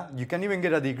euskaraz, ezta? You can even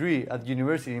get a degree at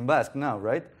university in Basque now,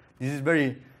 right? This is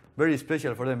very, very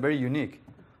special for them, very unique.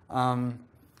 And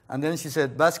then she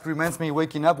said, Basque reminds me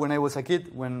waking up when I was a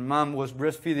kid, when mom was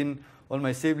breastfeeding all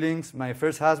my siblings, my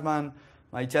first husband,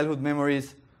 my childhood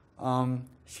memories.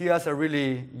 She has a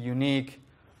really unique,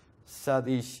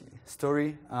 sad-ish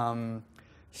story.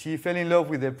 She fell in love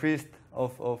with the priest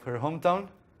of her hometown,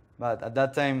 but at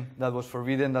that time that was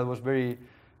forbidden. That was very,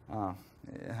 I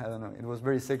don't know, it was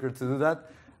very sacred to do that.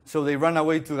 So they ran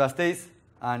away to Gasteiz,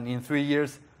 and in 3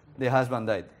 years, the husband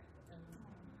died.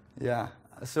 Yeah,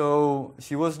 so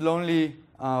she was lonely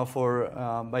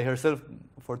by herself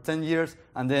for 10 years,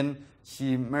 and then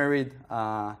she married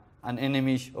an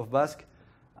enemy of Basque,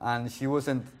 and she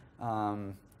wasn't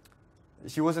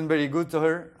very good to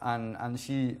her, and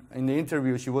she, in the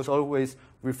interview, she was always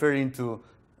referring to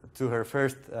her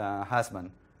first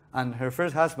husband. And her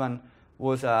first husband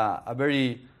was a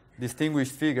very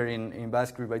distinguished figure in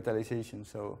Basque revitalization,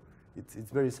 so it's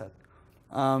very sad.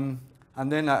 And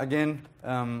then again,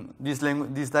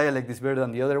 this dialect is better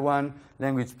than the other one.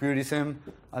 Language purism,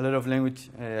 a lot of language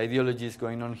ideologies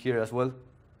going on here as well.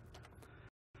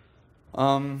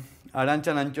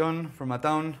 Arantxa Lanchon from a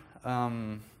town.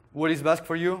 What is Basque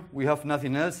for you? We have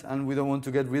nothing else, and we don't want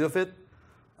to get rid of it.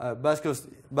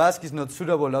 Basque is not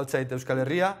suitable outside Euskal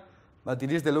Herria, but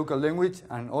it is the local language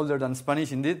and older than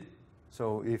Spanish indeed.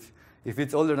 So if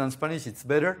it's older than Spanish, it's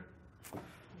better.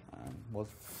 Well,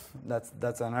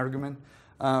 that's an argument.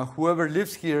 Whoever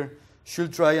lives here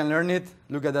should try and learn it.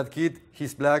 Look at that kid.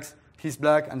 He's black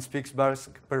and speaks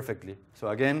Basque perfectly. So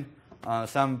again,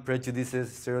 some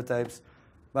prejudices, stereotypes,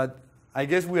 but I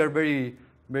guess we are very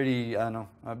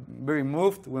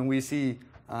moved when we see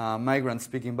migrants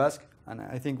speaking Basque, and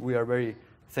I think we are very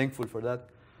thankful for that.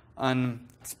 And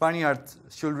Spaniards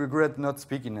should regret not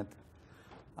speaking it.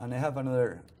 And I have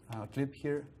another clip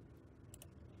here.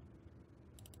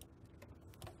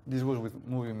 This was with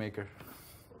Movie Maker.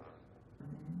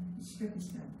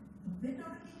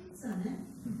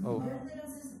 Oh.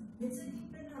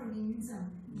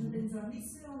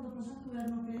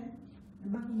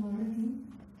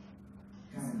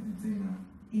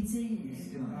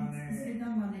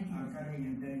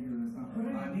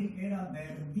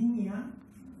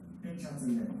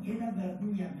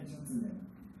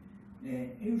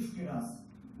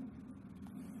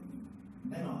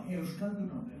 Beno,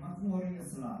 euskaldunok, emakume hori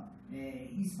bezala,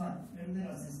 izbat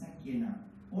erderaz ez dakiena,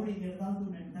 hori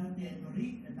erdaldunen tartea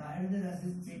etorri, eta erderaz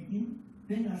ez txekin,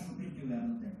 pena sufritu behar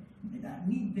dute. Eta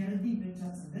nik berdin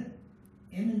pentsatzen dut,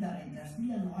 hemen dara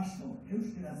ikastilano asko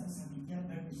euskaraz ezakitea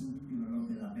berdin sentitu behar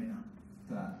dute da pena.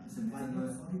 Baina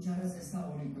zoritxarrez ez da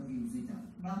hori toki guztietan.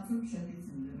 Batzuk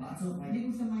sentitzen dut. Batzuk, nik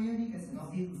uste maiorik ez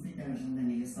toki guztietan esan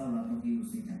denik ez da hola toki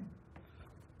guztietan.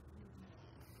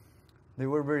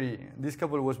 This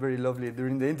couple was very lovely.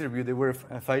 During the interview, they were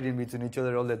fighting between each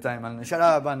other all the time, and shut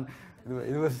up, and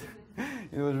it was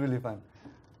really fun.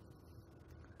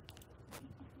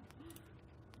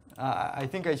 I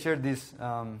think I shared this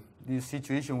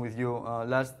situation with you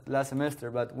last semester,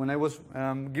 but when I was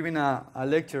giving a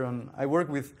lecture I work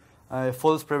with a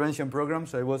falls prevention program,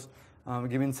 so I was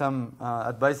giving some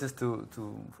advices to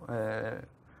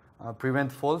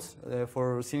prevent falls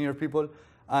for senior people.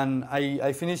 And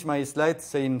I finished my slide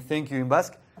saying thank you in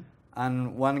Basque,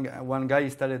 and one guy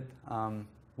started,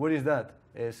 what is that?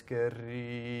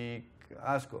 Eskerrik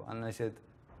asko. And I said,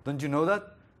 don't you know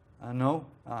that? No,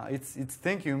 it's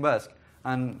thank you in Basque.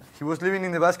 And he was living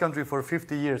in the Basque country for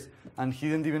 50 years, and he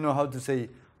didn't even know how to say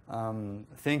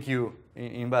thank you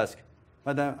in Basque.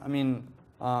 But I mean,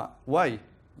 why?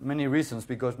 Many reasons,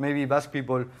 because maybe Basque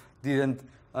people didn't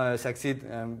succeed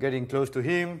getting close to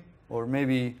him, or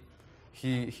maybe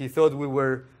he thought we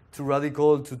were too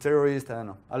radical, too terrorist. I don't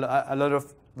know, a lot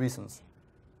of reasons.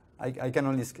 I can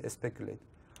only speculate.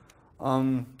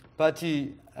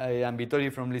 Pachi and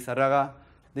Vitoria from Lizarraga,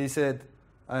 they said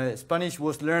Spanish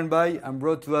was learned by and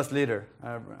brought to us later,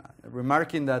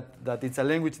 remarking that it's a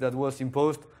language that was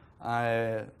imposed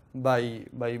by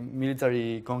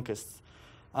military conquests.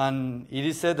 And it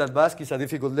is said that Basque is a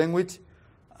difficult language,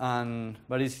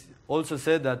 but it's also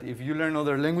said that if you learn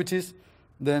other languages,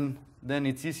 then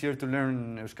it's easier to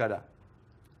learn Euskara.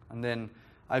 And then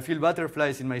I feel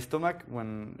butterflies in my stomach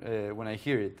when I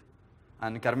hear it.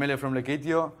 And Carmele from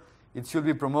Lekeitio, it should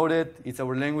be promoted. It's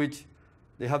our language.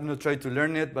 They have not tried to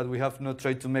learn it, but we have not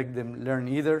tried to make them learn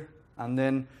either. And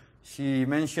then she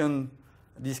mentioned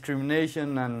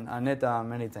discrimination and ETA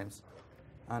many times.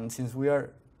 And since we are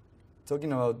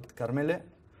talking about Carmele,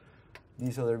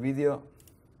 this other video.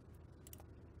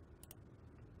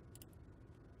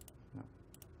 No.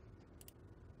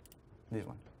 This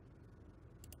one.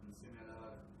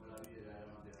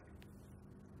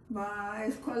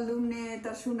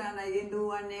 Eskualduntasuna nahi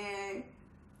genduan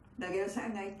da gero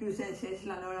zan gaitu zen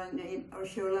lan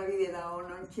horxeola bide da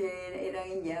onontxe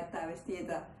eragin jarta besti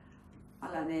eta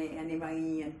ala anima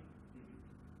ginen.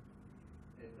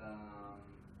 Eta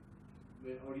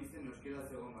hori zen euskera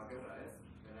zegoen bakarra, ez?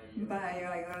 Bai,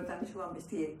 garotan zuan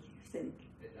bestiek, besterik.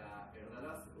 Eta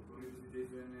erdaraz, okurritu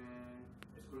ziteizuen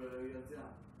eskolara bidaltzea?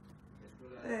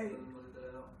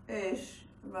 Ez.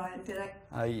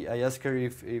 I asked her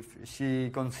if she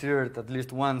considered at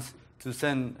least once to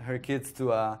send her kids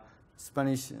to a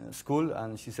Spanish school,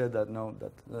 and she said that no,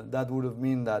 that would have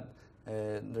mean that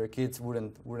their kids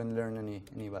wouldn't learn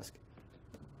any Basque.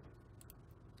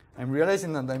 I'm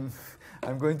realizing that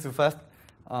I'm going too fast.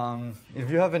 If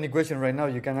you have any question right now,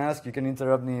 you can ask. You can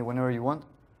interrupt me whenever you want.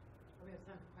 We have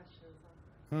time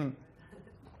for questions.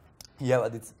 Yeah,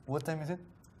 but it's what time is it?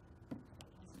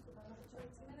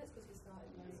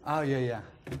 Oh, yeah.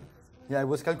 Yeah, I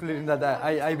was calculating that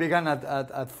I began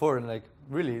at 4, like,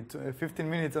 really, 15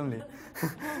 minutes only.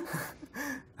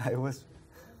 I was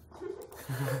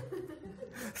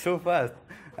so fast.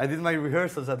 I did my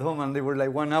rehearsals at home and they were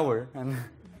like 1 hour. And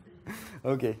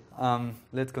okay,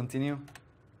 let's continue.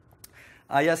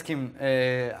 I asked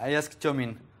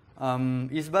Chomin,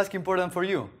 is Basque important for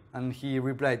you? And he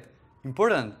replied,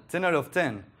 important, 10 out of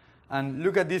 10. And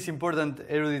look at these important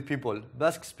erudite people,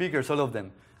 Basque speakers, all of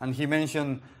them. And he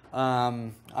mentioned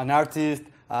an artist,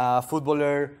 a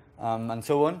footballer, and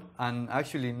so on. And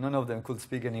actually, none of them could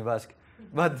speak any Basque.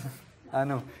 But I don't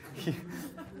know.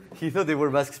 He thought they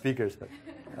were Basque speakers, but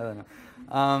I don't know.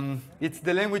 It's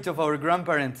the language of our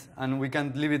grandparents, and we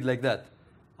can't leave it like that.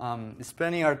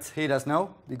 Spaniards hate us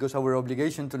now because of our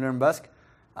obligation to learn Basque,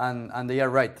 and they are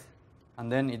right.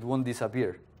 And then it won't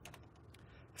disappear.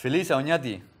 Felisa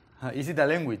Oñati, is it a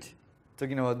language?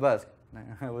 Talking about Basque.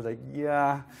 I was like,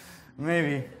 yeah,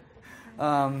 maybe.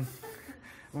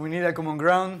 We need a common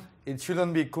ground. It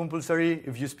shouldn't be compulsory.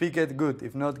 If you speak it, good.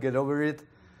 If not, get over it.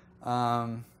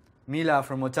 Mila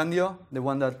from Ochandio, the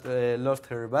one that lost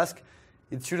her Basque.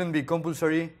 It shouldn't be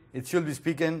compulsory. It should be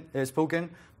spoken.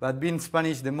 But being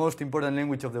Spanish, the most important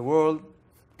language of the world.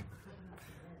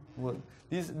 Well,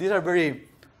 these are very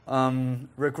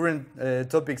recurrent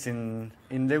topics in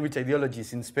language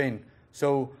ideologies in Spain.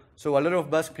 So a lot of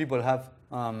Basque people have,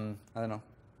 I don't know,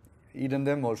 eaten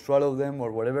them or swallowed them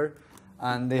or whatever,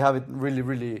 and they have it really,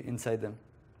 really inside them.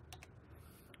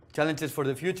 Challenges for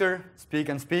the future: speak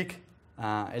and speak,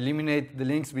 eliminate the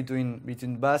links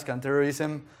between Basque and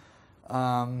terrorism.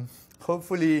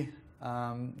 Hopefully,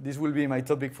 this will be my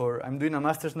topic I'm doing a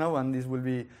master's now, and this will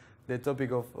be the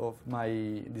topic of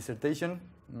my dissertation.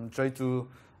 Try to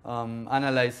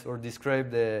analyze or describe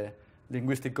the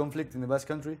linguistic conflict in the Basque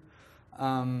country.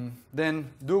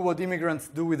 Then do what immigrants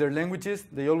do with their languages.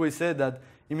 They always say that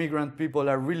immigrant people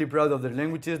are really proud of their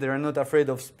languages. They are not afraid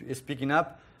of speaking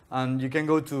up. And you can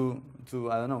go to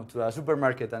a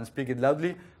supermarket and speak it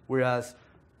loudly, whereas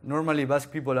normally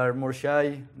Basque people are more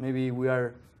shy. Maybe we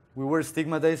were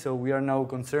stigmatized, so we are now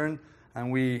concerned,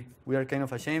 and we are kind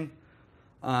of ashamed.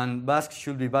 And Basque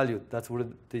should be valued. That's what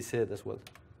they said as well.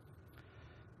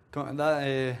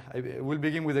 I will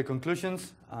begin with the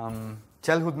conclusions.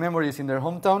 Childhood memories in their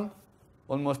hometown.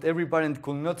 Almost every parent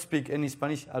could not speak any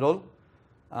Spanish at all.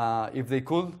 If they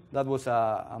could, that was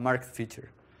a marked feature.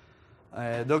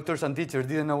 Doctors and teachers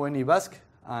didn't know any Basque,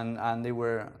 and they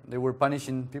were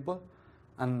punishing people.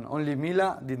 And only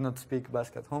Mila did not speak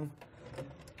Basque at home.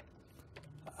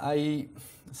 I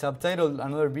subtitled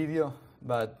another video,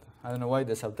 but I don't know why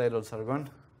the subtitles are gone.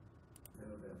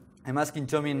 I'm asking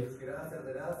Chomin,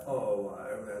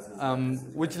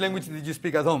 which language did you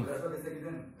speak at home?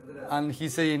 and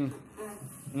he's saying,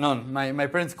 none. My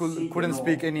parents couldn't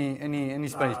speak any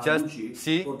Spanish, just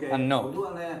sí and no.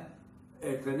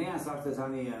 Trenean sartzen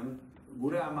zanean,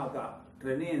 gure amaka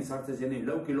trenean sartzen zenean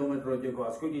 4 kilometroteko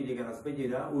askoitik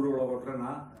azpeitira, uroloko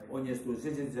trena, oineztu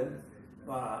zen,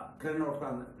 tren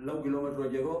hortan 4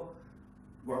 kilometroteko,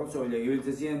 guarrotzo bile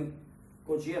gibiltzen ziren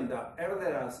kotxian da,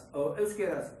 erderaz,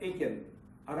 euskeraz eiken,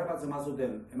 harrapatzen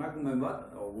mazuten emakumen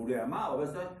bat, gure ama,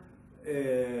 beste,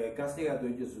 kastigatu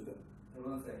dituzuten.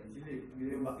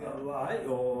 Bai,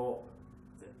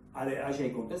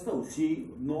 aixai kontestau, sí,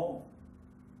 no.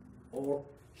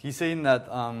 He's saying that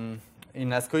in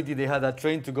Azkoiti they had a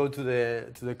train to go to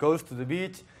the coast, to the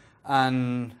beach,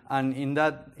 and in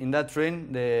that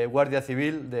train the Guardia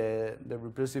Civil, the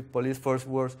repressive police force,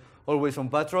 was always on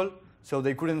patrol, so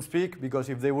they couldn't speak because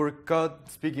if they were caught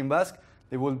speaking Basque,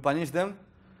 they would punish them,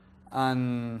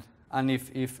 and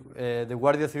if the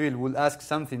Guardia Civil would ask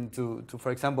something to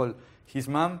for example his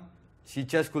mom, she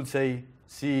just could say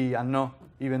sí and no,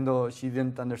 even though she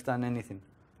didn't understand anything.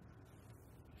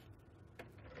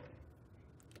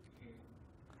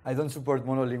 I don't support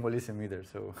monolingualism either,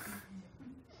 so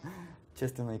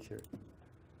just to make sure.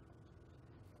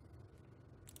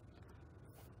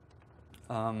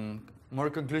 More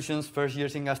conclusions. First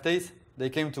years in Gasteiz, they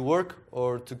came to work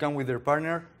or to come with their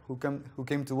partner who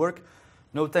came to work.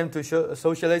 No time to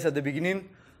socialize at the beginning.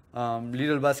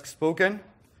 Little Basque spoken,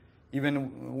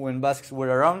 even when Basques were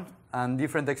around, and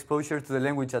different exposure to the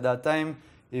language at that time.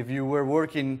 If you were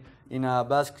working in a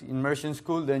Basque immersion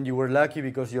school, then you were lucky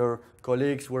because your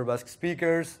colleagues were Basque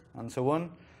speakers and so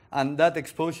on. And that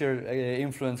exposure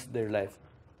influenced their life.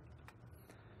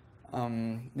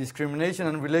 Discrimination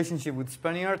and relationship with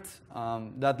Spaniards,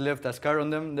 that left a scar on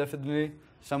them, definitely.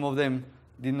 Some of them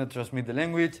did not transmit the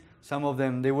language. Some of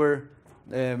them, they were,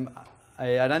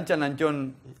 Arantxa and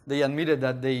John, they admitted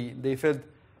that they felt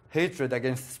hatred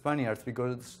against Spaniards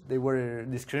because they were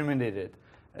discriminated.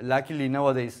 Luckily,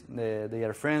 nowadays, they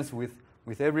are friends with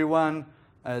everyone.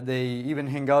 They even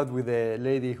hang out with a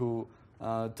lady who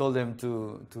told them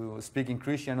to speak in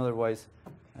Christian, otherwise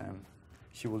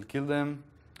she will kill them.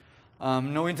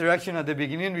 No interaction at the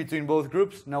beginning between both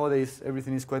groups. Nowadays,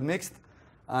 everything is quite mixed.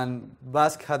 And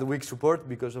Basque had weak support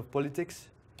because of politics.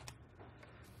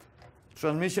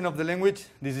 Transmission of the language,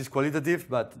 this is qualitative,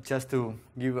 but just to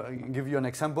give you an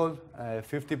example,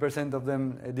 50% of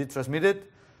them did transmit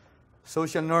it.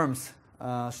 Social norms,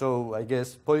 so I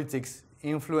guess politics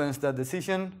influenced that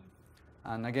decision.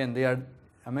 And again, they are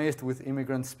amazed with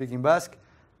immigrants speaking Basque.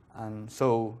 And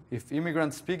so if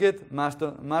immigrants speak it, must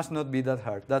not be that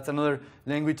hard. That's another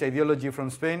language ideology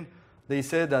from Spain. They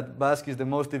said that Basque is the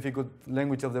most difficult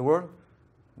language of the world,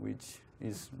 which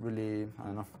is really, I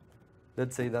don't know,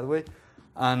 let's say it that way.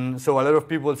 And so a lot of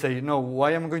people say, no,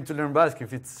 why am I going to learn Basque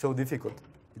if it's so difficult?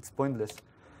 It's pointless.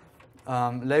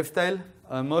 Lifestyle,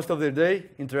 most of their day,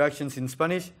 interactions in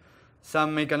Spanish.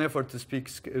 Some make an effort to speak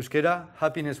Euskera.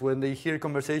 Happiness when they hear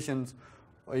conversations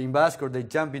in Basque or they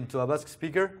jump into a Basque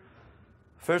speaker.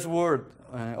 First word,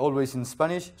 always in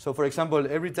Spanish. So for example,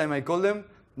 every time I call them,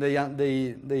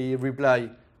 they reply,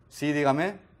 sí,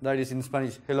 dígame, that is in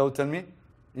Spanish, hello, tell me,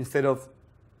 instead of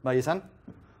Bayesan.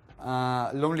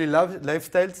 Lonely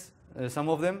lifestyles, some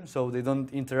of them, so they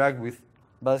don't interact with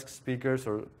Basque speakers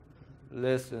or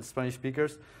less Spanish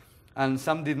speakers. And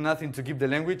some did nothing to keep the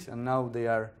language, and now they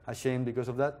are ashamed because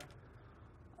of that.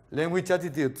 Language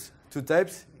attitudes, two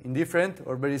types, indifferent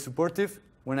or very supportive.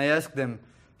 When I ask them,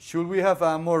 should we have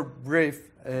a more brave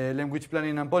language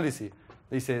planning and policy?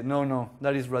 They say, no,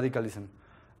 that is radicalism.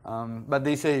 But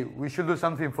they say, we should do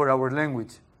something for our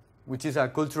language, which is a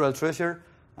cultural treasure,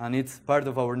 and it's part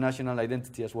of our national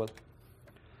identity as well.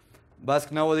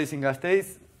 Basque nowadays in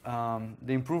Gasteiz,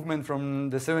 the improvement from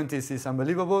the 70s is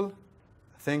unbelievable,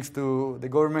 thanks to the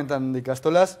government and the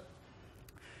Castolas.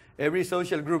 Every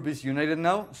social group is united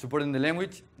now, supporting the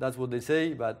language. That's what they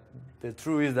say, but the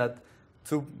truth is that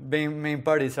two main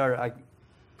parties are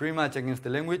pretty much against the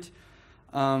language.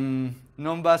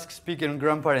 Non-Basque speaking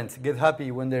grandparents get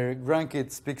happy when their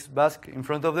grandkid speaks Basque in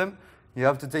front of them. You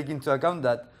have to take into account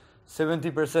that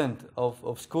 70%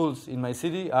 of schools in my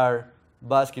city are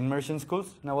Basque immersion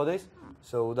schools nowadays.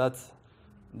 So that's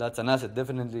an asset.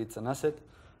 Definitely it's an asset.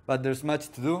 But there's much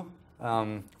to do.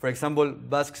 For example,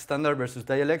 Basque standard versus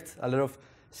dialect. A lot of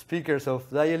speakers of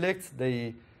dialects,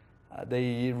 they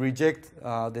reject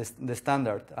the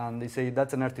standard, and they say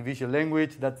that's an artificial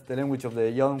language, that's the language of the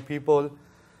young people.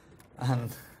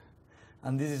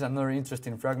 And this is another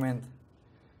interesting fragment,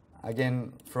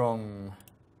 again from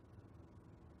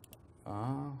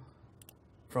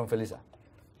Felisa.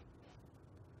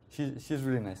 She's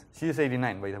really nice. She is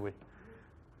 89, by the way.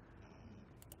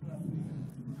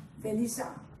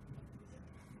 Felisa.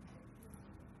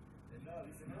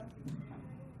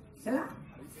 Zela?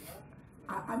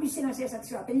 Abizena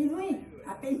zehazatzu, apellido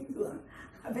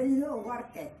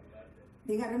Ugarte.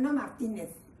 Bigarrena Martínez,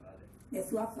 de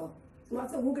Zuazo.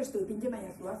 Zuazo guk ez du, pintxe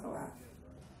baina Zuazo da.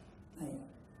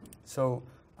 So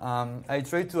I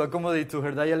tried to accommodate to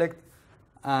her dialect,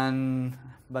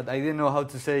 but I didn't know how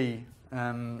to say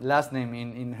last name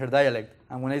in her dialect.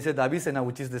 And when I said Abizena,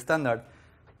 which is the standard,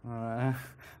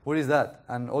 what is that?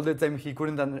 And all the time she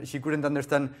couldn't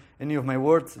understand any of my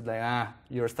words. Like,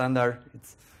 your standard.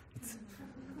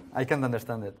 I can't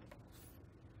understand it.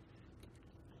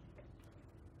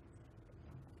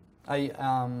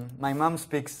 My mom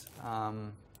speaks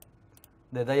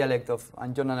the dialect of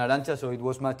Anjon and Arantxa, so it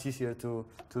was much easier to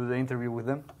do the interview with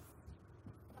them.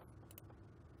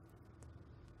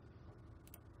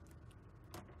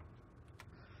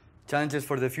 Challenges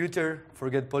for the future: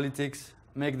 forget politics,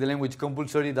 make the language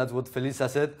compulsory. That's what Felisa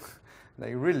said.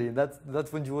 Like, really,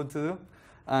 that's what you want to do?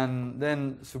 And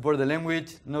then support the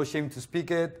language, no shame to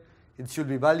speak it. It should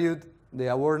be valued. The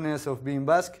awareness of being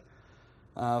Basque.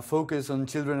 Focus on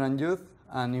children and youth,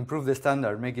 and improve the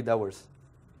standard, make it ours.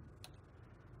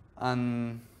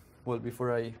 And, well,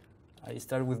 before I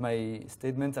start with my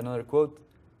statement, another quote.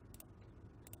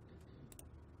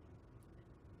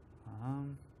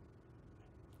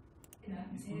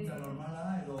 Hizkuntza normala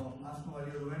da, edo asko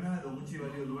balio duena, edo gutxi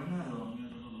balio duena, edo...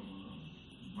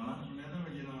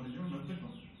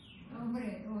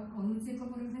 Hombre, onutzeko,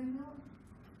 por ejemplo,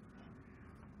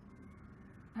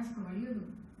 asko balio du.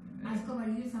 Asko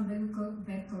balio izan berko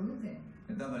luke.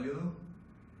 Eta balio du?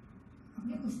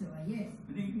 Nik uste baiez.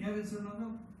 Nik zer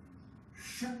nago?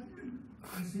 Xakuren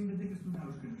ezin betek ez duna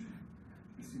euskera zen.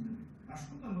 Ezin betek.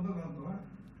 Askotan lodo garantoa,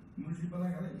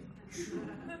 municipalak gara.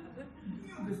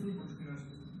 Nio bezu euskera zen.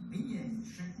 Binen,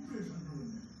 xakure esan duen.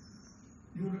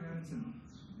 Ni horrek garantzen no.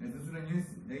 Ez duzula inoiz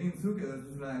egin zuk edo ez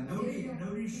duzula...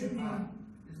 Nauri xepa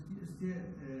ez die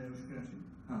euskera zen.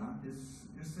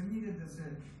 Ez zen nire ez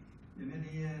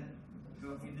Nire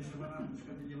fin de semana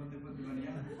euskate llebateko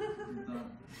etibarian, eta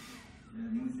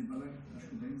municipalak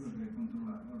asko tegiko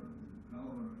kontrola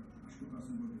gaur asko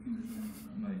pasen dute fin de semana.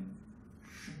 Bai.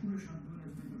 Sekule esan duen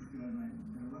ez dut euskera nahi,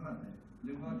 erdarate.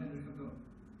 Lego baten eskatu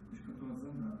bat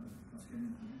zen da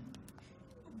azkenean.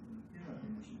 Erate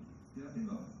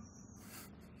no.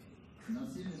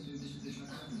 Nazi ez dut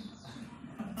esatzen.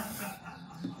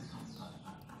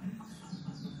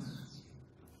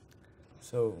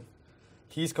 So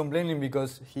he's complaining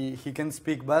because he can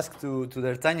speak Basque to the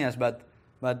Ertzainas, but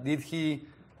did he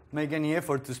make any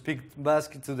effort to speak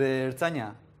Basque to the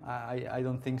Ertzaina? I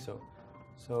don't think so.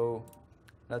 So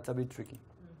that's a bit tricky.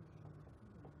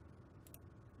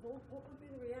 What would be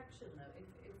the reaction though if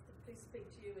the police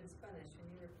speak to you in Spanish and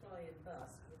you reply in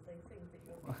Basque? Would they think that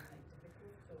you're being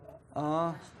difficult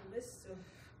or nationalist? Or?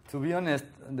 To be honest,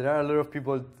 there are a lot of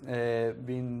people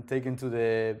being taken to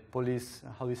the police.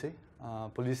 How do you say?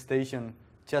 Police station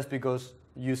just because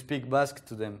you speak Basque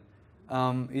to them.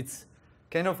 It's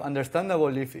kind of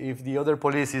understandable if the other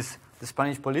police is the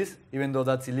Spanish police, even though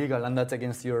that's illegal and that's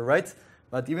against your rights.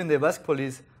 But even the Basque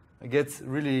police gets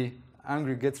really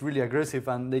angry, gets really aggressive,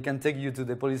 and they can take you to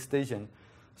the police station.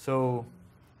 So,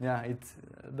 yeah, it's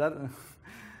that.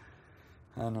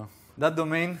 I don't know. That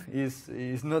domain is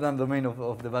not a domain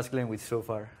of the Basque language so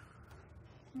far.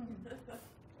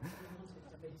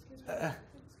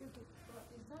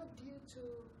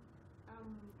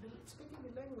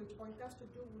 Or it has to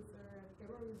do with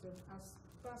terrorism, as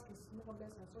Basque is more or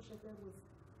less associated with?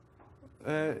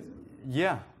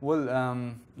 Yeah, well,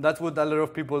 that's what a lot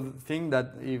of people think,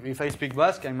 that if I speak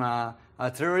Basque, I'm a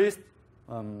terrorist,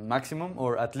 maximum,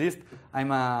 or at least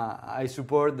I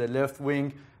support the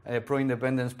left-wing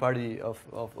pro-independence party of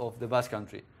the Basque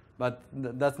country. But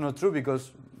that's not true,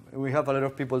 because we have a lot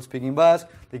of people speaking Basque.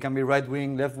 They can be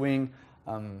right-wing, left-wing,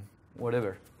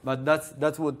 whatever. But that's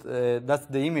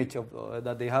the image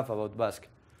that they have about Basque,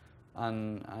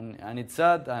 and it's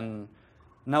sad. And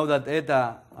now that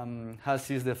ETA has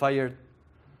ceased the fire,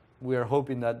 we are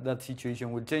hoping that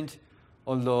situation will change.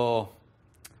 Although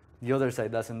the other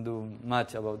side doesn't do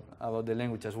much about the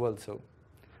language as well. So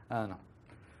I don't know,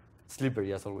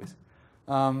 slippery as always.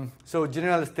 So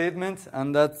general statements,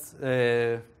 and that's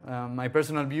my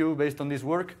personal view based on this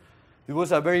work. It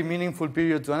was a very meaningful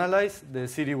period to analyze. The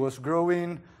city was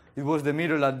growing. It was the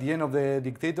middle at the end of the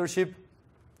dictatorship.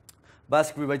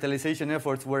 Basque revitalization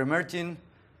efforts were emerging.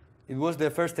 It was the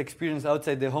first experience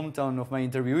outside the hometown of my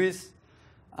interviewees,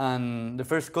 and the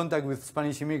first contact with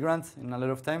Spanish immigrants in a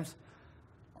lot of times.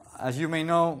 As you may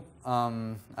know,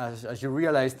 as you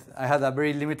realized, I had a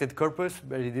very limited corpus,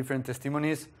 very different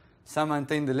testimonies. Some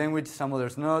maintain the language, some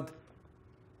others not.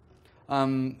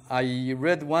 I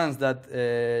read once that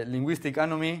linguistic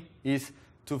anomie is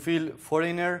to feel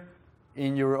foreigner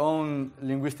in your own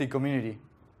linguistic community.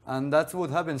 And that's what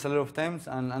happens a lot of times,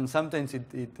 and sometimes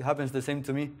it happens the same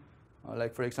to me.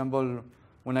 Like, for example,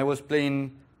 when I was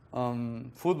playing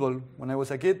football when I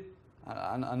was a kid,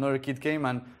 another kid came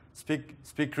and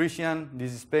speak Christian,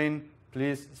 this is Spain,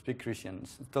 please speak Christian.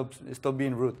 Stop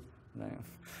being rude.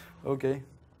 Okay.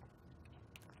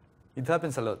 It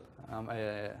happens a lot,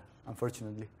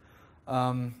 unfortunately.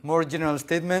 More general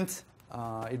statement.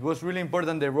 It was really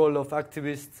important, the role of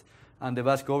activists and the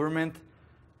Basque government.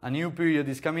 A new period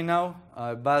is coming now.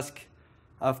 Basque,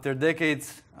 after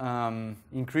decades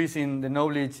increasing the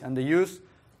knowledge and the use,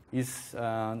 is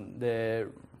the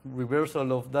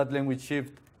reversal of that language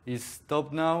shift is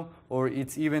stopped now, or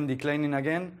it's even declining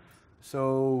again.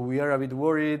 So we are a bit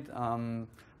worried.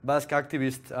 Basque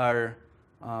activists are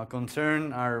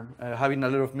concerned, are having a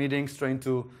lot of meetings trying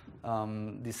to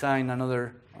design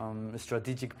another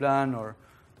strategic plan or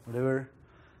whatever.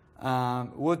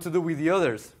 What to do with the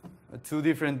others? Two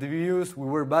different views. We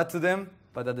were bad to them,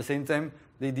 but at the same time,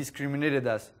 they discriminated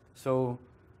us. So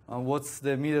what's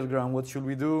the middle ground? What should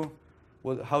we do?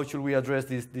 How should we address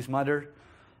this matter?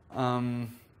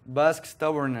 Basque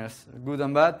stubbornness, good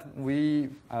and bad. I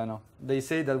don't know. They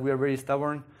say that we are very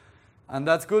stubborn. And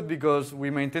that's good because we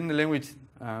maintain the language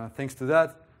thanks to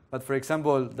that. But for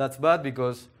example, that's bad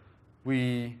because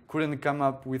we couldn't come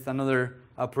up with another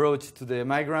approach to the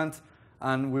migrant.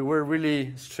 And we were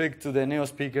really strict to the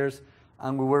neo-speakers.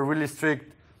 And we were really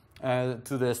strict to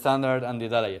the standard and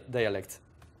the dialect.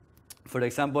 For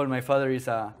example, my father is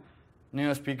a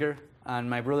neo-speaker. And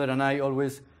my brother and I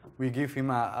we give him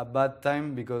a bad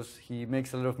time because he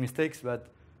makes a lot of mistakes. But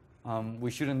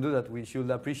we shouldn't do that. We should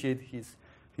appreciate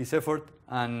his effort.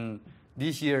 And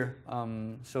this year,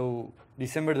 so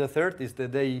December the 3rd is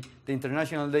the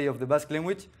International Day of the Basque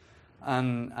Language.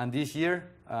 And this year,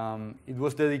 it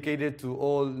was dedicated to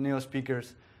all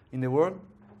neo-speakers in the world.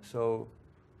 So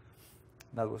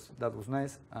that was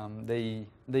nice. They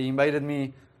invited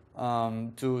me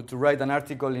to write an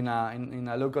article in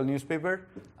a local newspaper,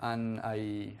 and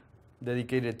I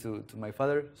dedicated to my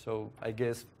father. So I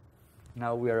guess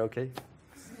now we are okay.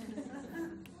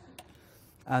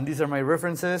 And these are my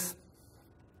references.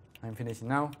 I'm finishing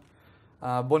now.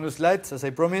 Bonus slides, as I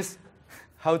promised.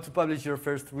 How to publish your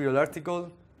first real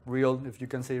article. Real, if you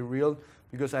can say real,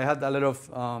 because I had a lot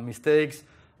of mistakes,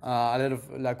 a lot of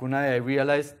lacunae I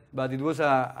realized, but it was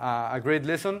a great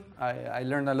lesson. I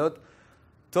learned a lot.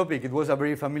 Topic, it was a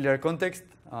very familiar context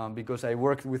because I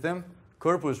worked with them.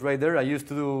 Corpus, right there, I used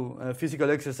to do physical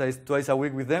exercise twice a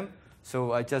week with them,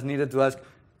 so I just needed to ask,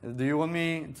 do you want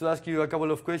me to ask you a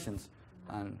couple of questions?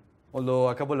 And although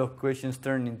a couple of questions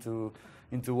turned into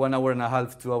 1 hour and a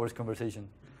half, 2 hours conversation.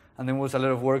 And then was a lot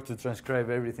of work to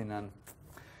transcribe everything, and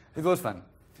it was fun.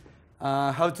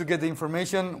 How to get the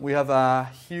information? We have a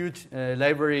huge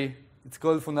library. It's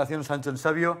called Fundación Sancho el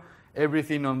Sabio,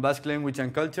 everything on Basque language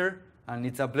and culture, and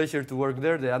it's a pleasure to work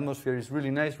there. The atmosphere is really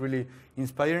nice, really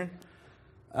inspiring.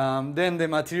 Then the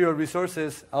material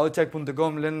resources,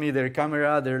 aotsak.com lent me their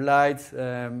camera, their lights,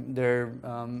 their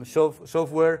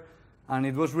software, and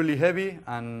it was really heavy,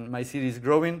 and my city is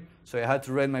growing, so I had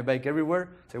to ride my bike everywhere.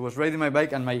 So I was riding my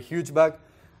bike and my huge bag,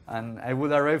 and I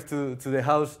would arrive to the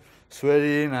house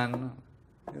sweating, and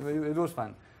it was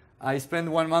fun. I spent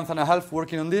 1 month and a half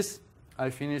working on this. I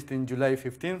finished in July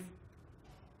 15th,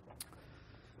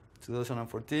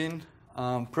 2014.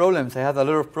 Problems, I had a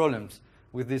lot of problems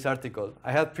with this article.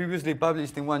 I had previously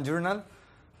published in one journal,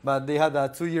 but they had a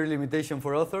 2-year limitation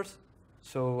for authors,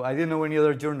 so I didn't know any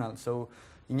other journal. So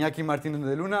Iñaki Martínez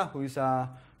de Luna, who is a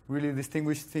really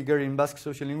distinguished figure in Basque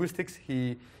social linguistics,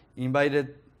 he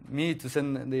invited me to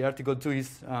send the article to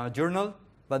his journal,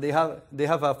 but they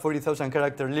have a 40,000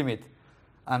 character limit,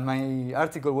 and my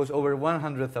article was over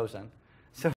 100,000.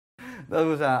 So that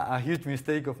was a huge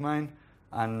mistake of mine,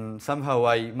 and somehow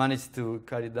I managed to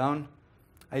cut it down.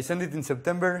 I sent it in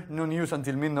September, no news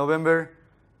until mid-November,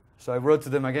 so I wrote to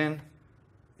them again.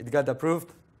 It got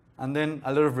approved, and then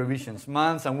a lot of revisions,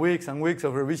 months and weeks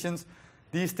of revisions.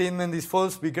 This statement is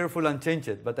false, be careful and change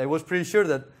it. But I was pretty sure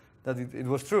that it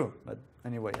was true. But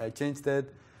anyway, I changed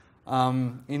it.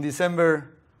 In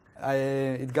December,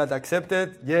 it got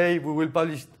accepted. Yay, we will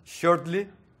publish shortly.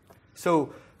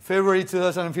 So February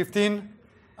 2015,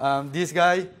 this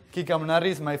guy, Kika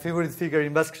Mnarriz, my favorite figure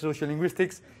in Basque social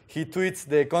linguistics, he tweets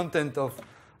the content of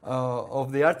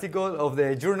the article, of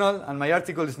the journal, and my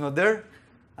article is not there.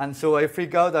 And so I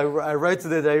freak out. I write to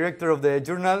the director of the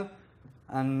journal,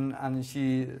 and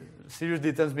she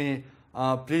seriously tells me,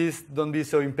 Please don't be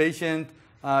so impatient.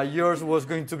 Yours was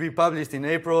going to be published in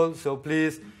April, so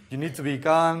please, you need to be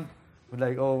calm.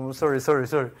 Like, oh, sorry.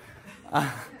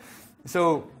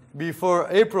 So before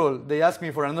April, they asked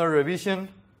me for another revision.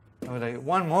 I was like,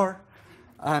 one more?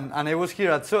 And I was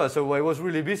here at SOAS, so I was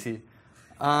really busy.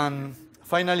 And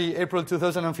finally, April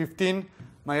 2015,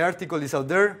 my article is out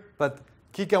there, but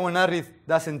Kika Wenarriz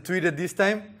doesn't tweet it this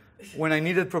time. When I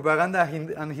needed propaganda,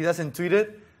 and he doesn't tweet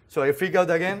it, so I freak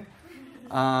out again.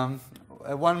 1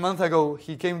 month ago,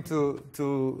 he came to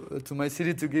my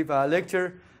city to give a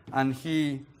lecture, and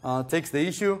he takes the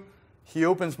issue. He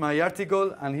opens my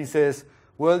article, and he says,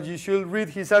 well, you should read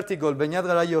his article. Beñat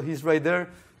Garaio, he's right there.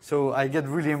 So I get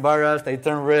really embarrassed. I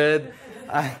turn red.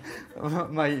 I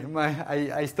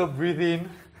stop breathing.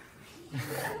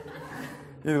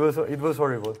 It was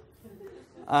horrible.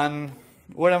 And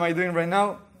what am I doing right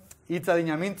now? It's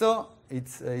alineamiento.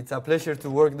 It's a pleasure to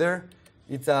work there.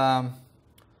 It's a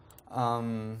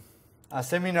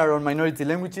seminar on minority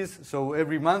languages. So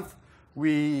every month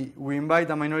we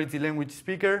invite a minority language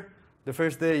speaker. The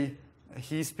first day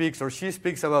he speaks or she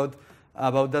speaks about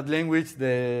that language,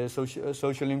 the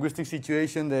social linguistic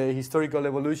situation, the historical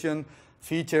evolution,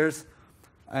 features.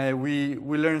 We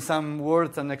learn some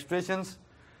words and expressions,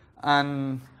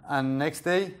 and next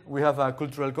day we have a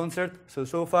cultural concert.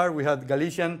 So far we had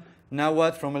Galician,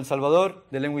 Nahuatl from El Salvador,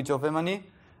 the language of Ebony.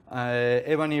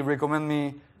 Ebony recommended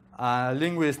me a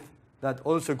linguist that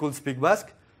also could speak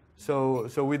Basque. So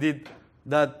we did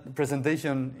that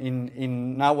presentation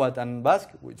in Nahuatl and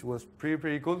Basque, which was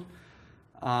pretty cool.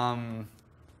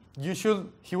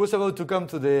 He was about to come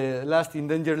to the last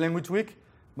Endangered Language Week,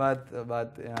 but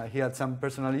he had some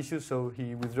personal issues, so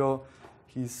he withdrew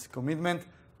his commitment.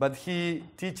 But he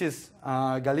teaches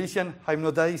Galician,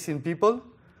 hypnotizing people.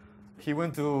 He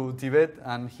went to Tibet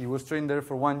and he was trained there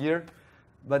for 1 year.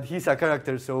 But he's a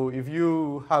character, so if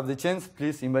you have the chance,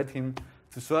 please invite him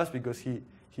to SOAS because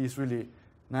he's really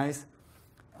nice.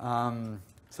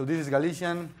 So this is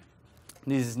Galician,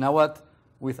 this is Nahuatl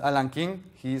with Alan King.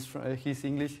 He's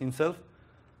English himself,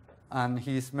 and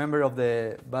he's member of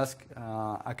the Basque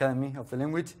Academy of the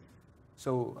Language.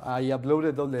 So I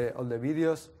uploaded all the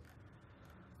videos.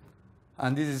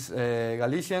 And this is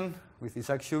Galician with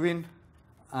Isaac Shubin,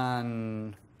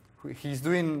 and he's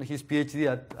doing his PhD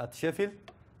at Sheffield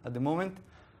at the moment.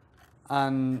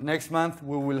 And next month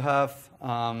we will have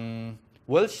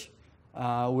Welsh.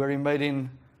 We're inviting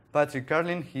Patrick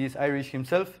Carlin. He is Irish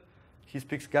himself. He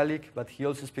speaks Gaelic, but he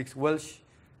also speaks Welsh,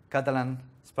 Catalan,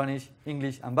 Spanish,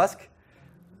 English, and Basque.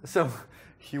 So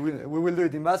we will do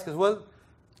it in Basque as well.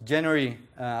 January,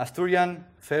 Asturian.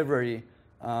 February,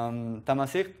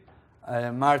 Tamazight.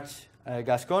 March,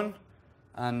 Gascon.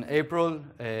 And April,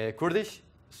 Kurdish.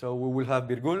 So we will have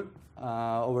Birgul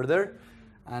over there.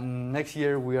 And next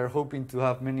year we are hoping to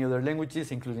have many other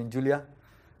languages, including Julia.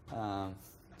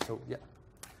 So yeah.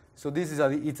 So this is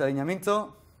it's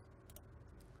alineamiento.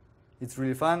 It's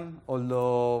really fun,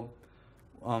 although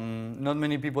not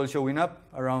many people showing up,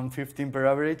 around 15 per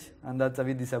average, and that's a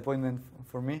bit disappointment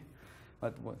for me.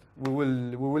 But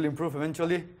we will improve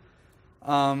eventually.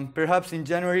 Perhaps in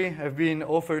January, I've been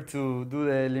offered to do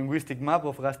the linguistic map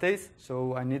of Gasteiz,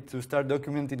 so I need to start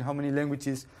documenting how many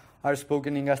languages are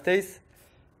spoken in Gasteiz,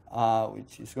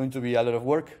 which is going to be a lot of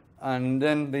work. And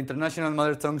then the International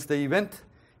Mother Tongues Day event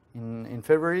in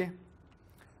February,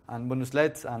 and bonus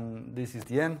slides, and this is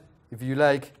the end. If you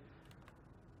like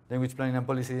language planning and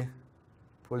policy,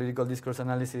 political discourse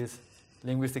analysis,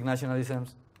 linguistic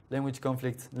nationalisms, language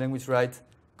conflicts, language rights,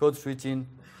 code switching,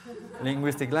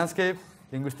 linguistic landscape,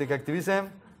 linguistic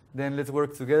activism, then let's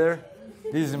work together.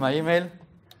 This is my email.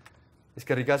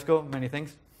 Eskerrik asko, many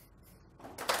thanks.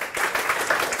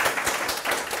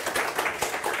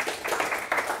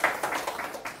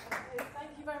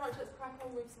 Thank you very much. Let's crack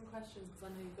on with some questions because I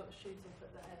know you've got to shoot off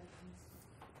at the end.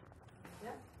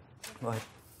 Yeah? Go ahead.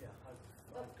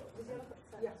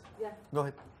 Yeah. Go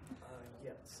ahead.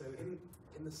 Yeah, so in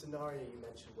the scenario you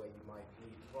mentioned where you might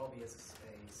meet Robbie as a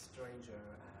stranger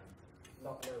and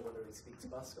not know whether he speaks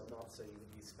Basque or not, so you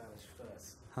would use Spanish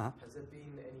first. Has there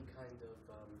been any kind of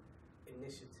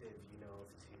initiative,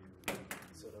 to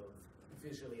sort of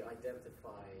visually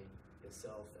identify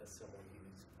yourself as someone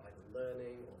who's either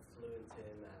learning or fluent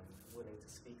in and willing to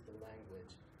speak the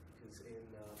language? Because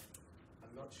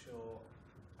I'm not sure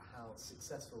how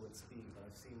successful it's been, but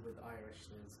I've seen with Irish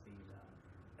there's been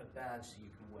a badge you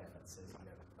can wear that says,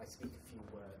 I speak a few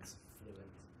words,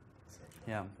 fluent. So.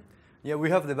 Yeah, we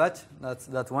have the badge.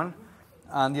 That's one,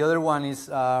 and the other one is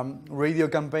radio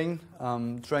campaign,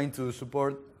 trying to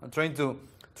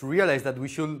realize that we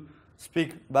should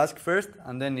speak Basque first,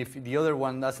 and then if the other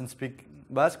one doesn't speak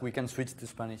Basque, we can switch to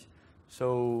Spanish.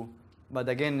 So, but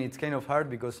again, it's kind of hard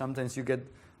because sometimes you get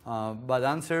bad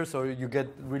answers, or you get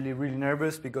really, really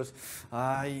nervous because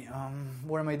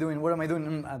what am I doing? What am I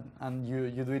doing? And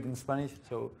you do it in Spanish.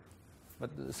 So,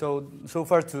 but so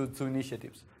far two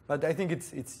initiatives. But I think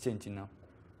it's changing now.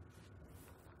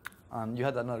 You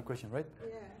had another question, right?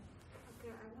 Yeah.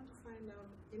 Okay, I want to find out.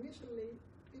 Initially,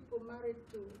 people married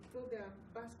to their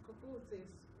Basque couples,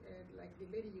 like the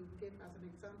lady you gave as an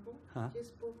example, she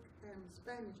spoke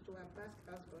Spanish to her Basque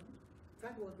husband.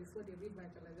 That was before the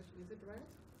revitalization, is it right?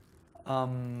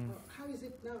 How is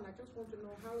it now? I just want to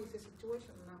know, how is the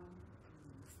situation now?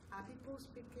 Are people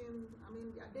speaking, I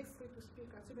mean, are they free to speak?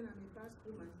 Assuming I'm a Basque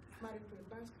woman married to a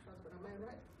Basque husband, am I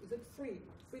right? Is it freely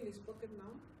spoken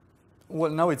now?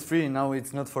 Well, now it's free. Now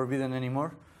it's not forbidden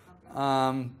anymore.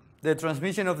 Okay. The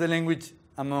transmission of the language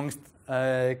amongst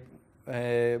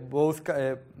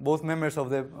both members of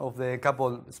the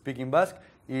couple speaking Basque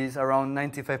is around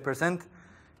 95%.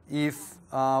 If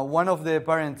one of the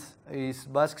parents is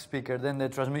Basque speaker, then the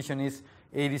transmission is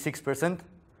 86%.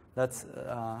 That's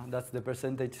the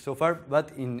percentage so far.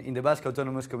 But in the Basque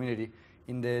Autonomous Community,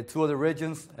 in the two other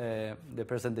regions, the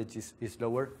percentage is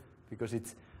lower because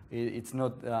it's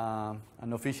not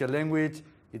an official language.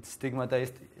 It's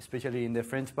stigmatized, especially in the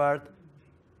French part.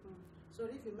 So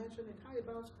if you mention it, how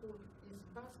about school? Is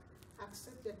Basque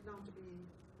accepted now to be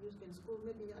used in school,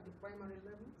 maybe at the primary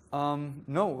level?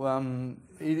 No,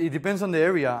 it depends on the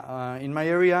area. In my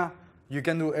area, you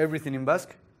can do everything in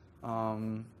Basque.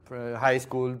 High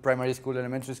school, primary school,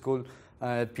 elementary school,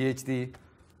 PhD.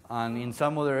 And in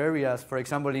some other areas, for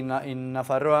example, in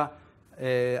Nafarroa,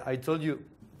 I told you,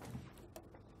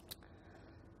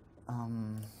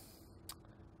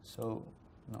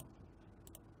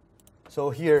 So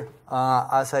here,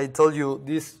 as I told you,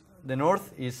 the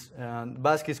north is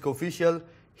Basque is co-official.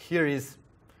 Here is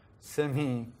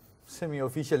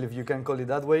semi-official, if you can call it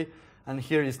that way, and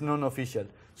here is non-official.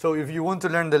 So if you want to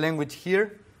learn the language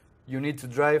here, you need to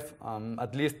drive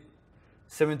at least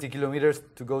 70 kilometers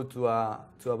to go to a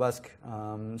Basque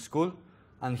school,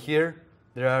 and here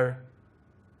there are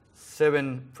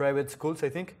 7 private schools, I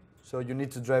think. So you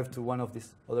need to drive to one of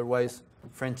these, otherwise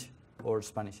French or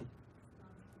Spanish.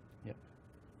 Yeah.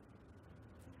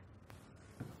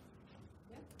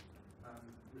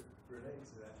 Relating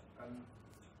to that,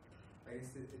 I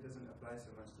guess it doesn't apply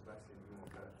so much to Basque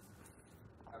anymore, but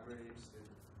I'm really interested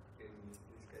in these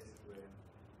cases where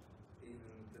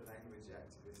even the language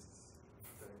activists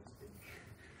don't speak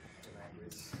the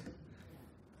language.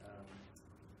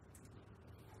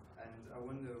 And I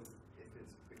wonder if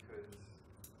it's because,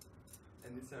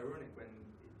 and it's ironic when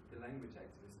the language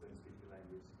activists don't speak the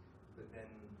language, but then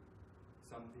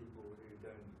some people who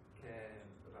don't care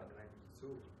about the language at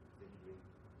all, particularly,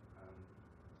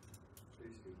 do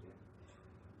speak it.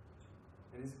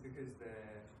 And is it because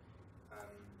their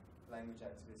language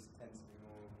activists tend to be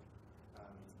more, I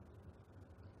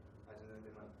don't know,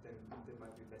 they might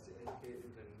be better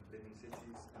educated and live in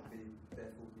cities and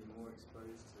therefore be more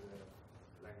exposed to the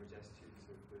language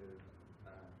attitudes of the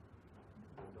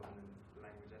dominant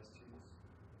language attitudes.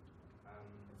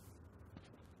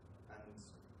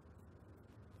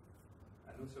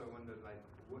 And also I wonder, like,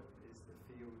 what is the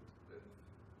field of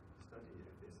study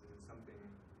of this? Is it something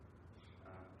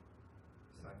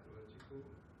psychological?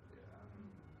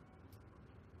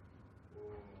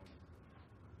 Or,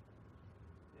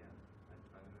 yeah, I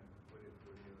don't know. What are your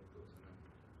thoughts on that?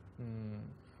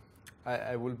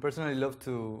 I would personally love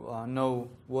to know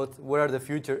what are the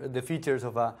features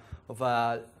of a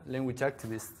language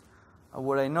activist.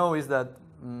 What I know is that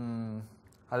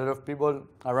a lot of people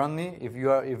around me, if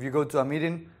you go to a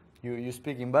meeting, you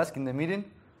speak in Basque in the meeting,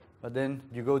 but then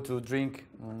you go to drink,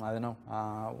 I don't know,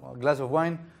 a glass of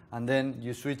wine, and then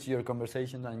you switch your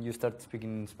conversation and you start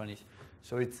speaking in Spanish.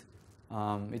 So it's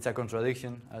a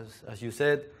contradiction, as you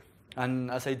said.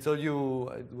 And as I told you,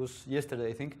 it was yesterday,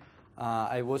 I think.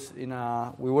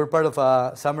 We were part of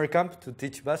a summer camp to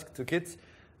teach Basque to kids,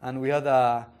 and we had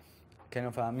a kind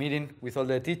of a meeting with all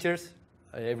the teachers.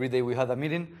 Every day we had a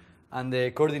meeting, and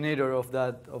the coordinator of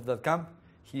that camp,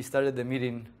 he started the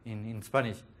meeting in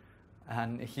Spanish,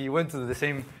 and he went to the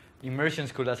same immersion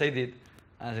school as I did,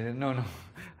 and I said, no,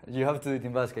 you have to do it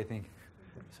in Basque, I think.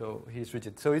 So he switched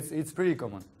it. So it's pretty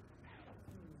common,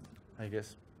 I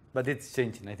guess, but it's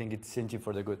changing. I think it's changing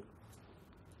for the good.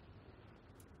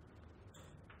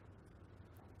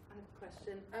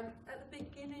 At the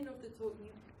beginning of the talk, you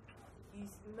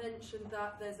mentioned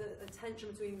that there's a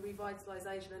tension between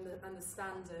revitalisation and the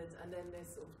standard, and then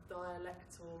this sort of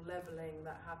dialectal levelling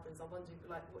that happens. I wonder,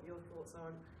 what your thoughts are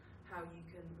on how you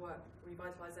can work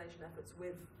revitalisation efforts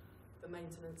with the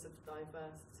maintenance of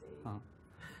diversity?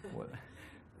 Well,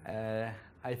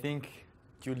 I think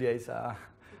Julia is a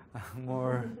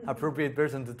more appropriate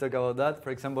person to talk about that.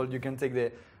 For example, you can take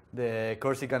the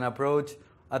Corsican approach.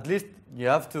 At least you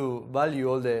have to value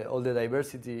all the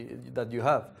diversity that you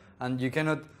have, and you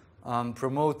cannot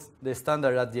promote the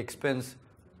standard at the expense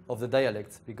of the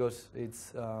dialects, because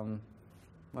it's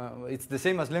the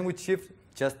same as language shift,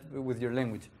 just with your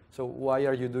language. So why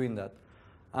are you doing that?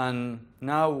 And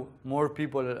now more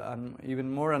people, and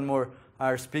even more and more,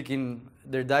 are speaking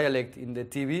their dialect in the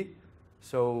TV.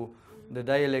 So the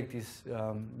dialect is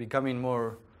becoming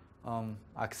more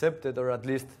accepted, or at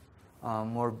least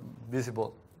more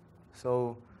visible.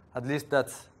 So at least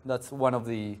that's one of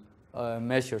the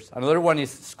measures. Another one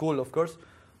is school, of course.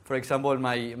 For example,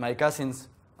 my cousins,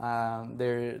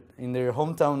 they're in their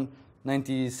hometown,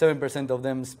 97% of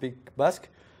them speak Basque,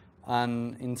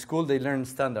 and in school they learn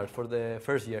standard for the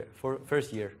first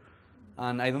year.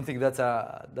 And I don't think that's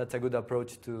a good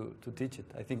approach to teach it.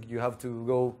 I think you have to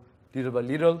go little by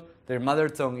little. Their mother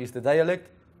tongue is the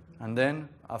dialect, and then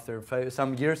after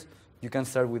some years you can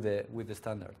start with the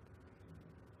standard.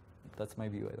 That's my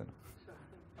view. I don't know.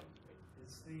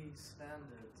 Is the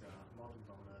standard modeled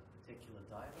on a particular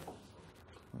dialect?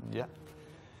 Yeah.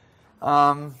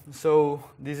 So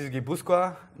this is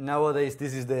Gipuzkoa. Nowadays,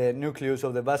 this is the nucleus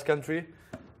of the Basque country.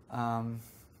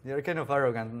 They're kind of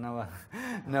arrogant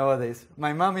nowadays.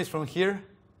 My mom is from here,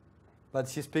 but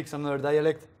she speaks another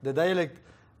dialect. The dialect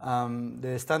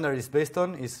the standard is based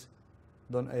on is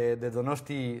the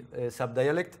Donosti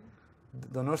subdialect,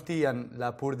 Donosti and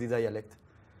Lapurdi dialect.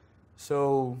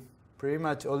 So pretty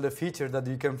much all the features that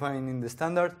you can find in the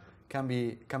standard can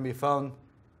be found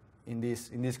in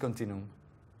this continuum.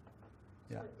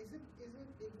 Yeah. So is it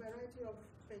a variety of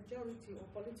majority or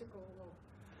political,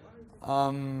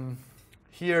 or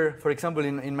here, for example,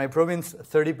 in my province,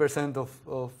 30% of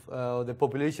the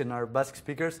population are Basque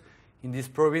speakers. In this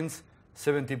province,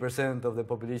 70% of the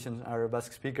population are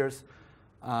Basque speakers.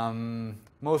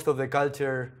 Most of the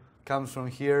culture comes from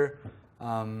here.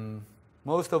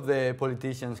 Most of the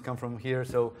politicians come from here.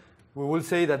 So we will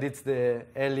say that it's the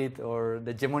elite or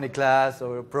the hegemonic class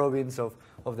or province of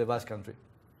the Basque country.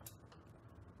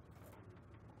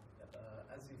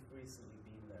 As you've recently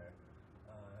been there,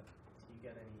 do you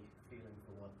get any feeling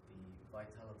for what the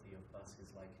vitality of Basque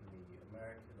is like in the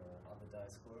American or other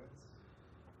diasporas?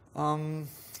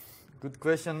 Good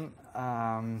question.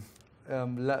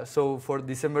 So for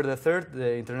December the 3rd,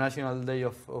 the International Day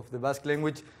of the Basque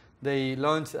Language, they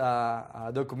launched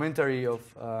a documentary of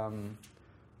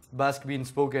Basque being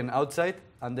spoken outside,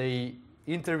 and they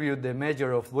interviewed the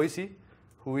mayor of Boise,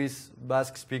 who is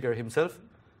Basque speaker himself.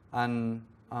 And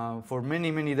for many,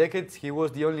 many decades, he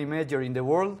was the only mayor in the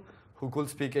world who could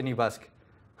speak any Basque.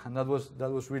 And that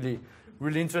was really,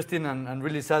 really interesting and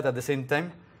really sad at the same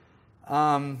time.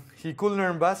 He could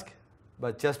learn Basque,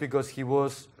 but just because he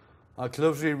was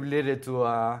closely related to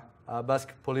a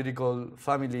Basque political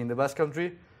family in the Basque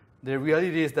country, the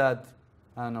reality is that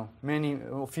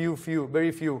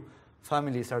very few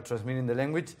families are transmitting the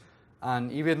language,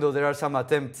 and even though there are some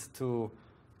attempts to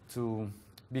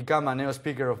become a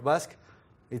neo-speaker of Basque,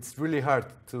 it's really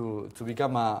hard to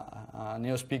become a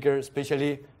neo-speaker,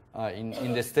 especially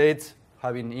in the States,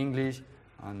 having English,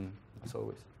 and as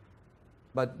always.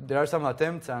 But there are some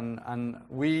attempts, and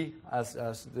we, as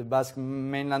the Basque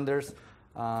mainlanders,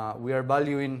 we are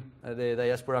valuing the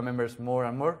diaspora members more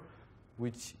and more,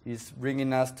 which is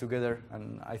bringing us together,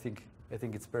 and I think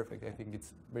it's perfect. I think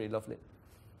it's very lovely.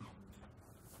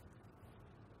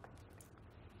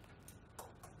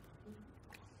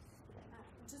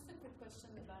 Just a quick question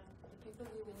about the people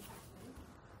you interviewed.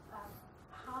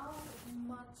 How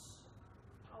much,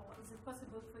 or is it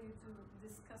possible for you to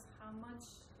discuss how much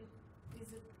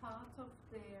is it part of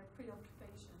their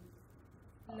preoccupation,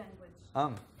 language?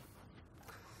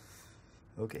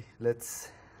 Okay, let's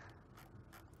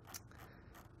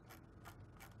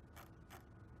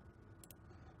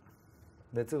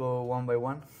go one by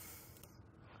one.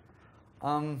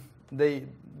 They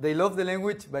love the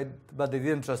language, but they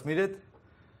didn't transmit it.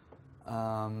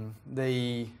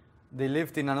 They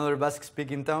lived in another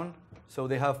Basque-speaking town, so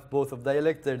they have both of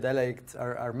dialects. Their dialects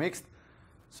are mixed.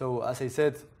 So as I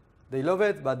said, they love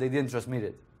it, but they didn't transmit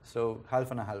it. So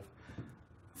half and a half.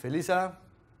 Felisa,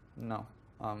 no,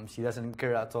 she doesn't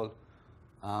care at all.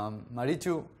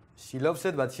 Marichu, she loves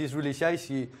it, but she's really shy.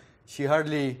 She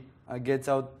hardly gets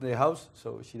out the house,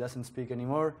 so she doesn't speak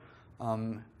anymore.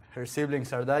 Her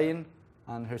siblings are dying,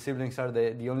 and her siblings are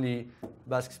the only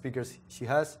Basque speakers she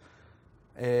has.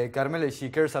 Carmele, she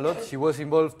cares a lot. She was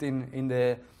involved in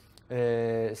the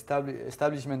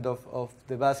establishment of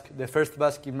the first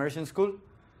Basque immersion school.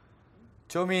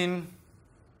 Txomin,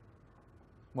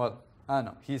 well, I don't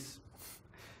know.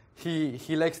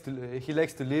 He likes to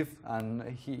live,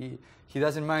 and he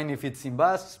doesn't mind if it's in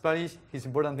Basque, Spanish. His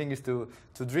important thing is to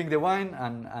drink the wine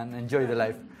and enjoy the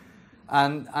life.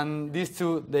 And these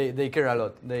two, they care a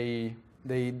lot. They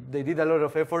did a lot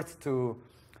of efforts to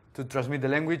transmit the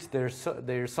language.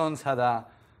 Their sons had a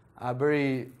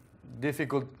very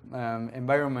difficult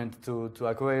environment to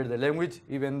acquire the language,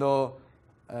 even so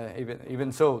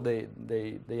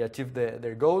they achieved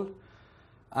their goal.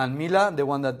 And Mila, the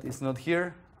one that is not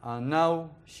here, now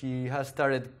she has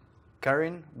started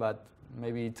caring, but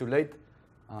maybe too late.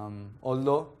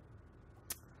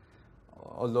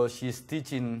 Although she's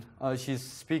teaching, she's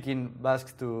speaking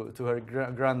Basque to her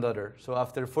granddaughter. So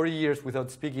after 40 years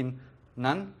without speaking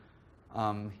none,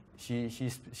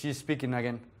 she's speaking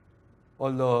again.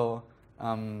 Although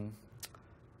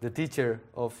the teacher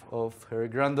of her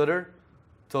granddaughter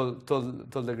told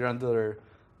the granddaughter,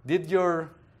 "Did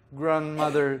your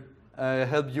grandmother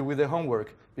help you with the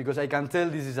homework? Because I can tell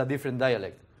this is a different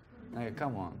dialect."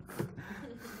 Come on.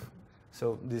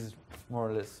 So this is more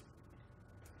or less.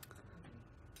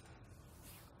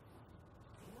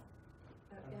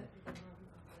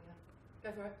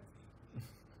 Go for it.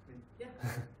 Yeah.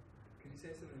 Could you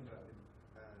say something about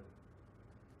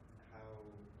how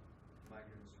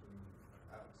migrants from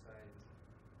outside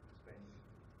Spain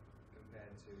compare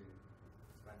to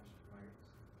Spanish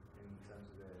migrants in terms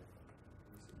of their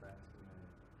use of Basque and their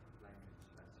language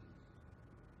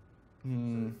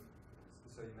attitudes?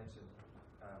 So you mentioned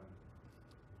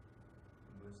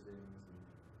Muslims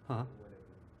and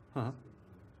whatever.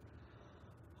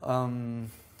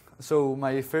 So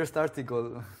my first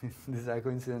article, this is a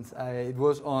coincidence, it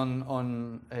was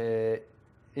on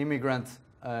immigrant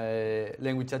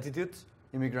language attitudes,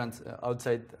 immigrants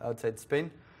outside Spain.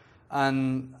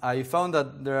 And I found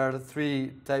that there are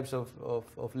three types of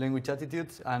language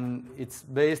attitudes, and it's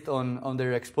based on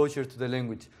their exposure to the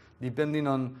language, depending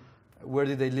on where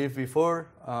did they live before,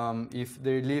 if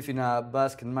they live in a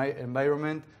Basque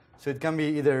environment. So it can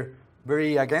be either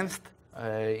very against,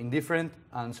 indifferent,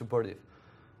 and supportive.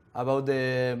 About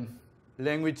the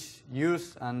language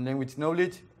use and language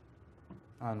knowledge,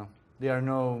 I don't know. There are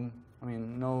no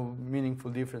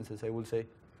meaningful differences, I would say.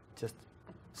 Just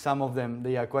some of them,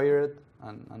 they acquire it,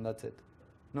 and that's it.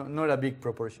 Not a big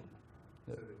proportion.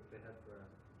 So they have,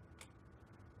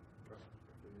 you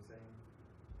were saying,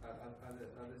 are there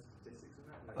statistics on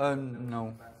that? Like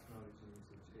No. Basque knowledge and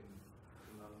usage in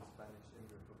non-Spanish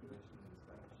immigrant population in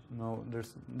Spanish? No,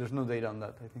 there's no data on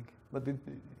that, I think. But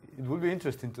it would be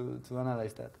interesting to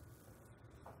analyze that.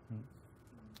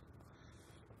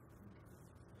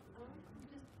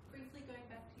 Just briefly going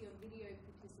back to your video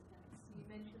participants, you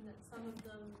mentioned that some of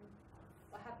them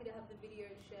were happy to have the video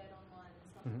shared online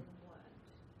and some of them weren't.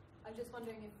 I'm just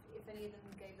wondering if any of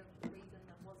them gave a reason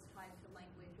that was tied to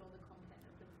language or the content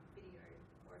of the video,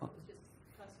 or if it was just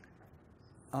personal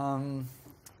preference.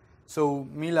 So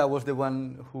Mila was the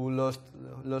one who lost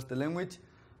the language.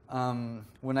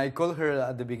 When I called her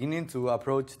at the beginning to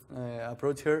approach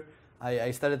her,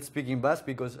 I started speaking Basque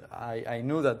because I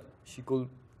knew that she could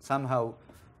somehow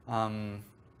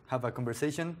have a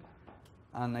conversation.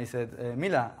 And I said,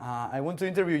 Mila, I want to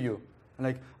interview you. I'm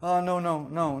like, oh,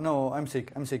 no, I'm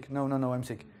sick, no, I'm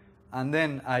sick. And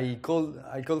then I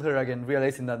called her again,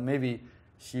 realizing that maybe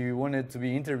she wanted to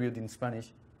be interviewed in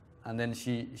Spanish. And then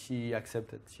she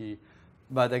accepted.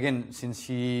 But again, since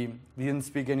she didn't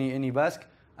speak any Basque,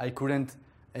 I couldn't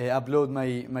upload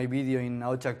my video in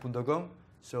outchak.com,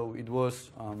 so it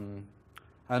was I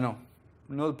don't know,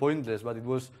 not pointless, but it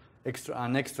was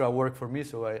an extra work for me.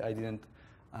 So I didn't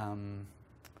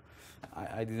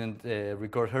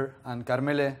record her. And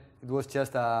Carmele, it was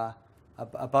just a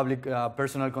public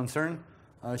personal concern.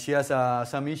 She has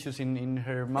some issues in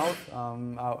her mouth.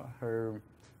 Her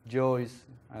jaw is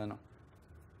I don't know,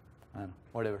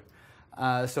 whatever.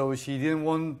 So she didn't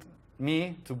want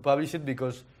me to publish it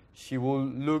because she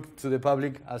would look to the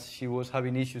public as she was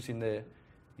having issues in the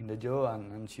jaw,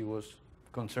 and she was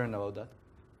concerned about that.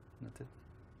 That's it.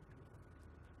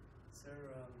 Is there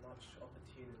much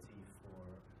opportunity for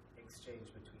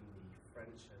exchange between the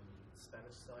French and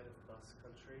Spanish side of the Basque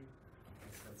country? In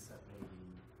the sense that maybe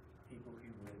people who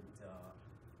would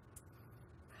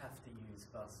have to use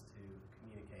Basque to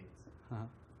communicate,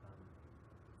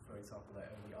 for example,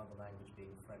 their only other language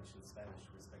being French and Spanish,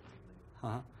 respectively.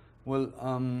 Well,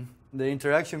 the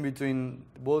interaction between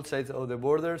both sides of the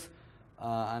borders,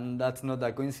 and that's not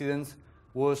a coincidence,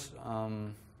 was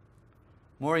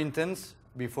more intense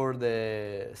before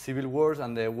the civil wars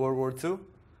and the World War II.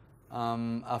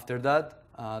 After that,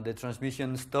 the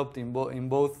transmission stopped in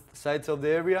both sides of the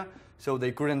area, so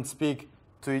they couldn't speak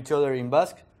to each other in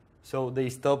Basque, so they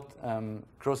stopped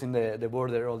crossing the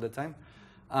border all the time.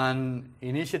 And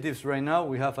initiatives right now,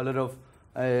 we have a lot of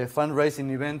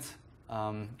fundraising events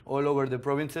all over the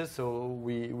provinces, so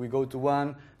we go to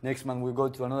one, next month we go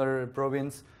to another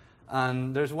province,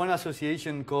 and there's one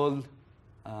association called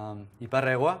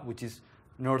Iparregua, which is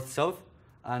north-south,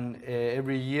 and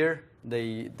every year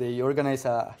they organize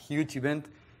a huge event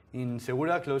in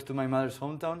Segura, close to my mother's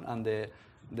hometown, and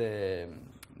the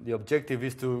objective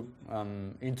is to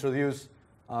introduce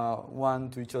one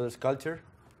to each other's culture.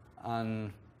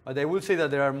 But I will say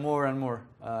that there are more and more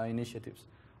initiatives.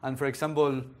 And for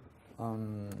example,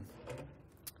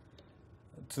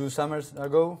 2 summers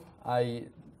ago,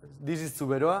 this is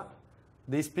Zuberoa.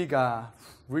 They speak a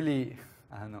really,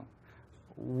 I don't know,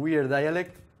 weird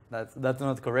dialect. That's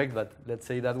not correct, but let's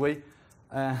say it that way.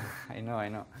 I know.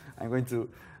 I'm going to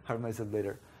hurt myself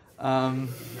later.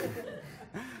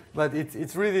 But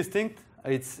it's really distinct.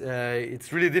 It's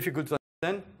really difficult to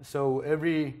understand. So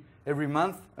every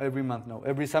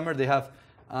summer they have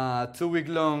a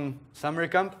 2-week-long summer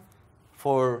camp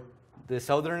for the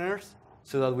Southerners,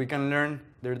 so that we can learn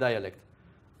their dialect.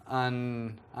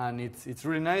 And it's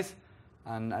really nice.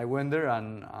 And I went there,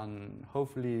 and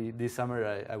hopefully this summer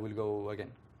I will go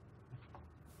again.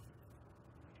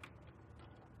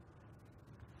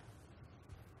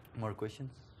 More questions?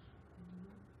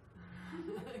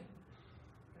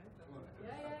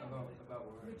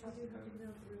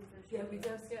 Yeah, we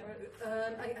just get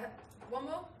one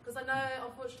more, because I know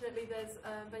unfortunately there's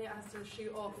Beñat has to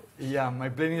shoot off. Yeah, my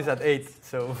plane is at 8,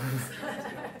 so.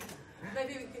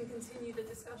 Maybe we can continue the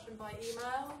discussion by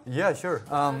email. Yeah, sure.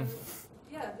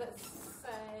 Yeah, let's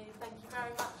say thank you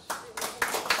very much.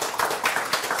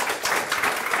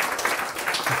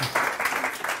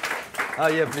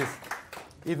 Yeah, please.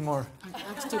 Eat more. I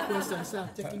asked 2 questions.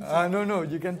 No,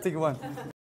 you can take one.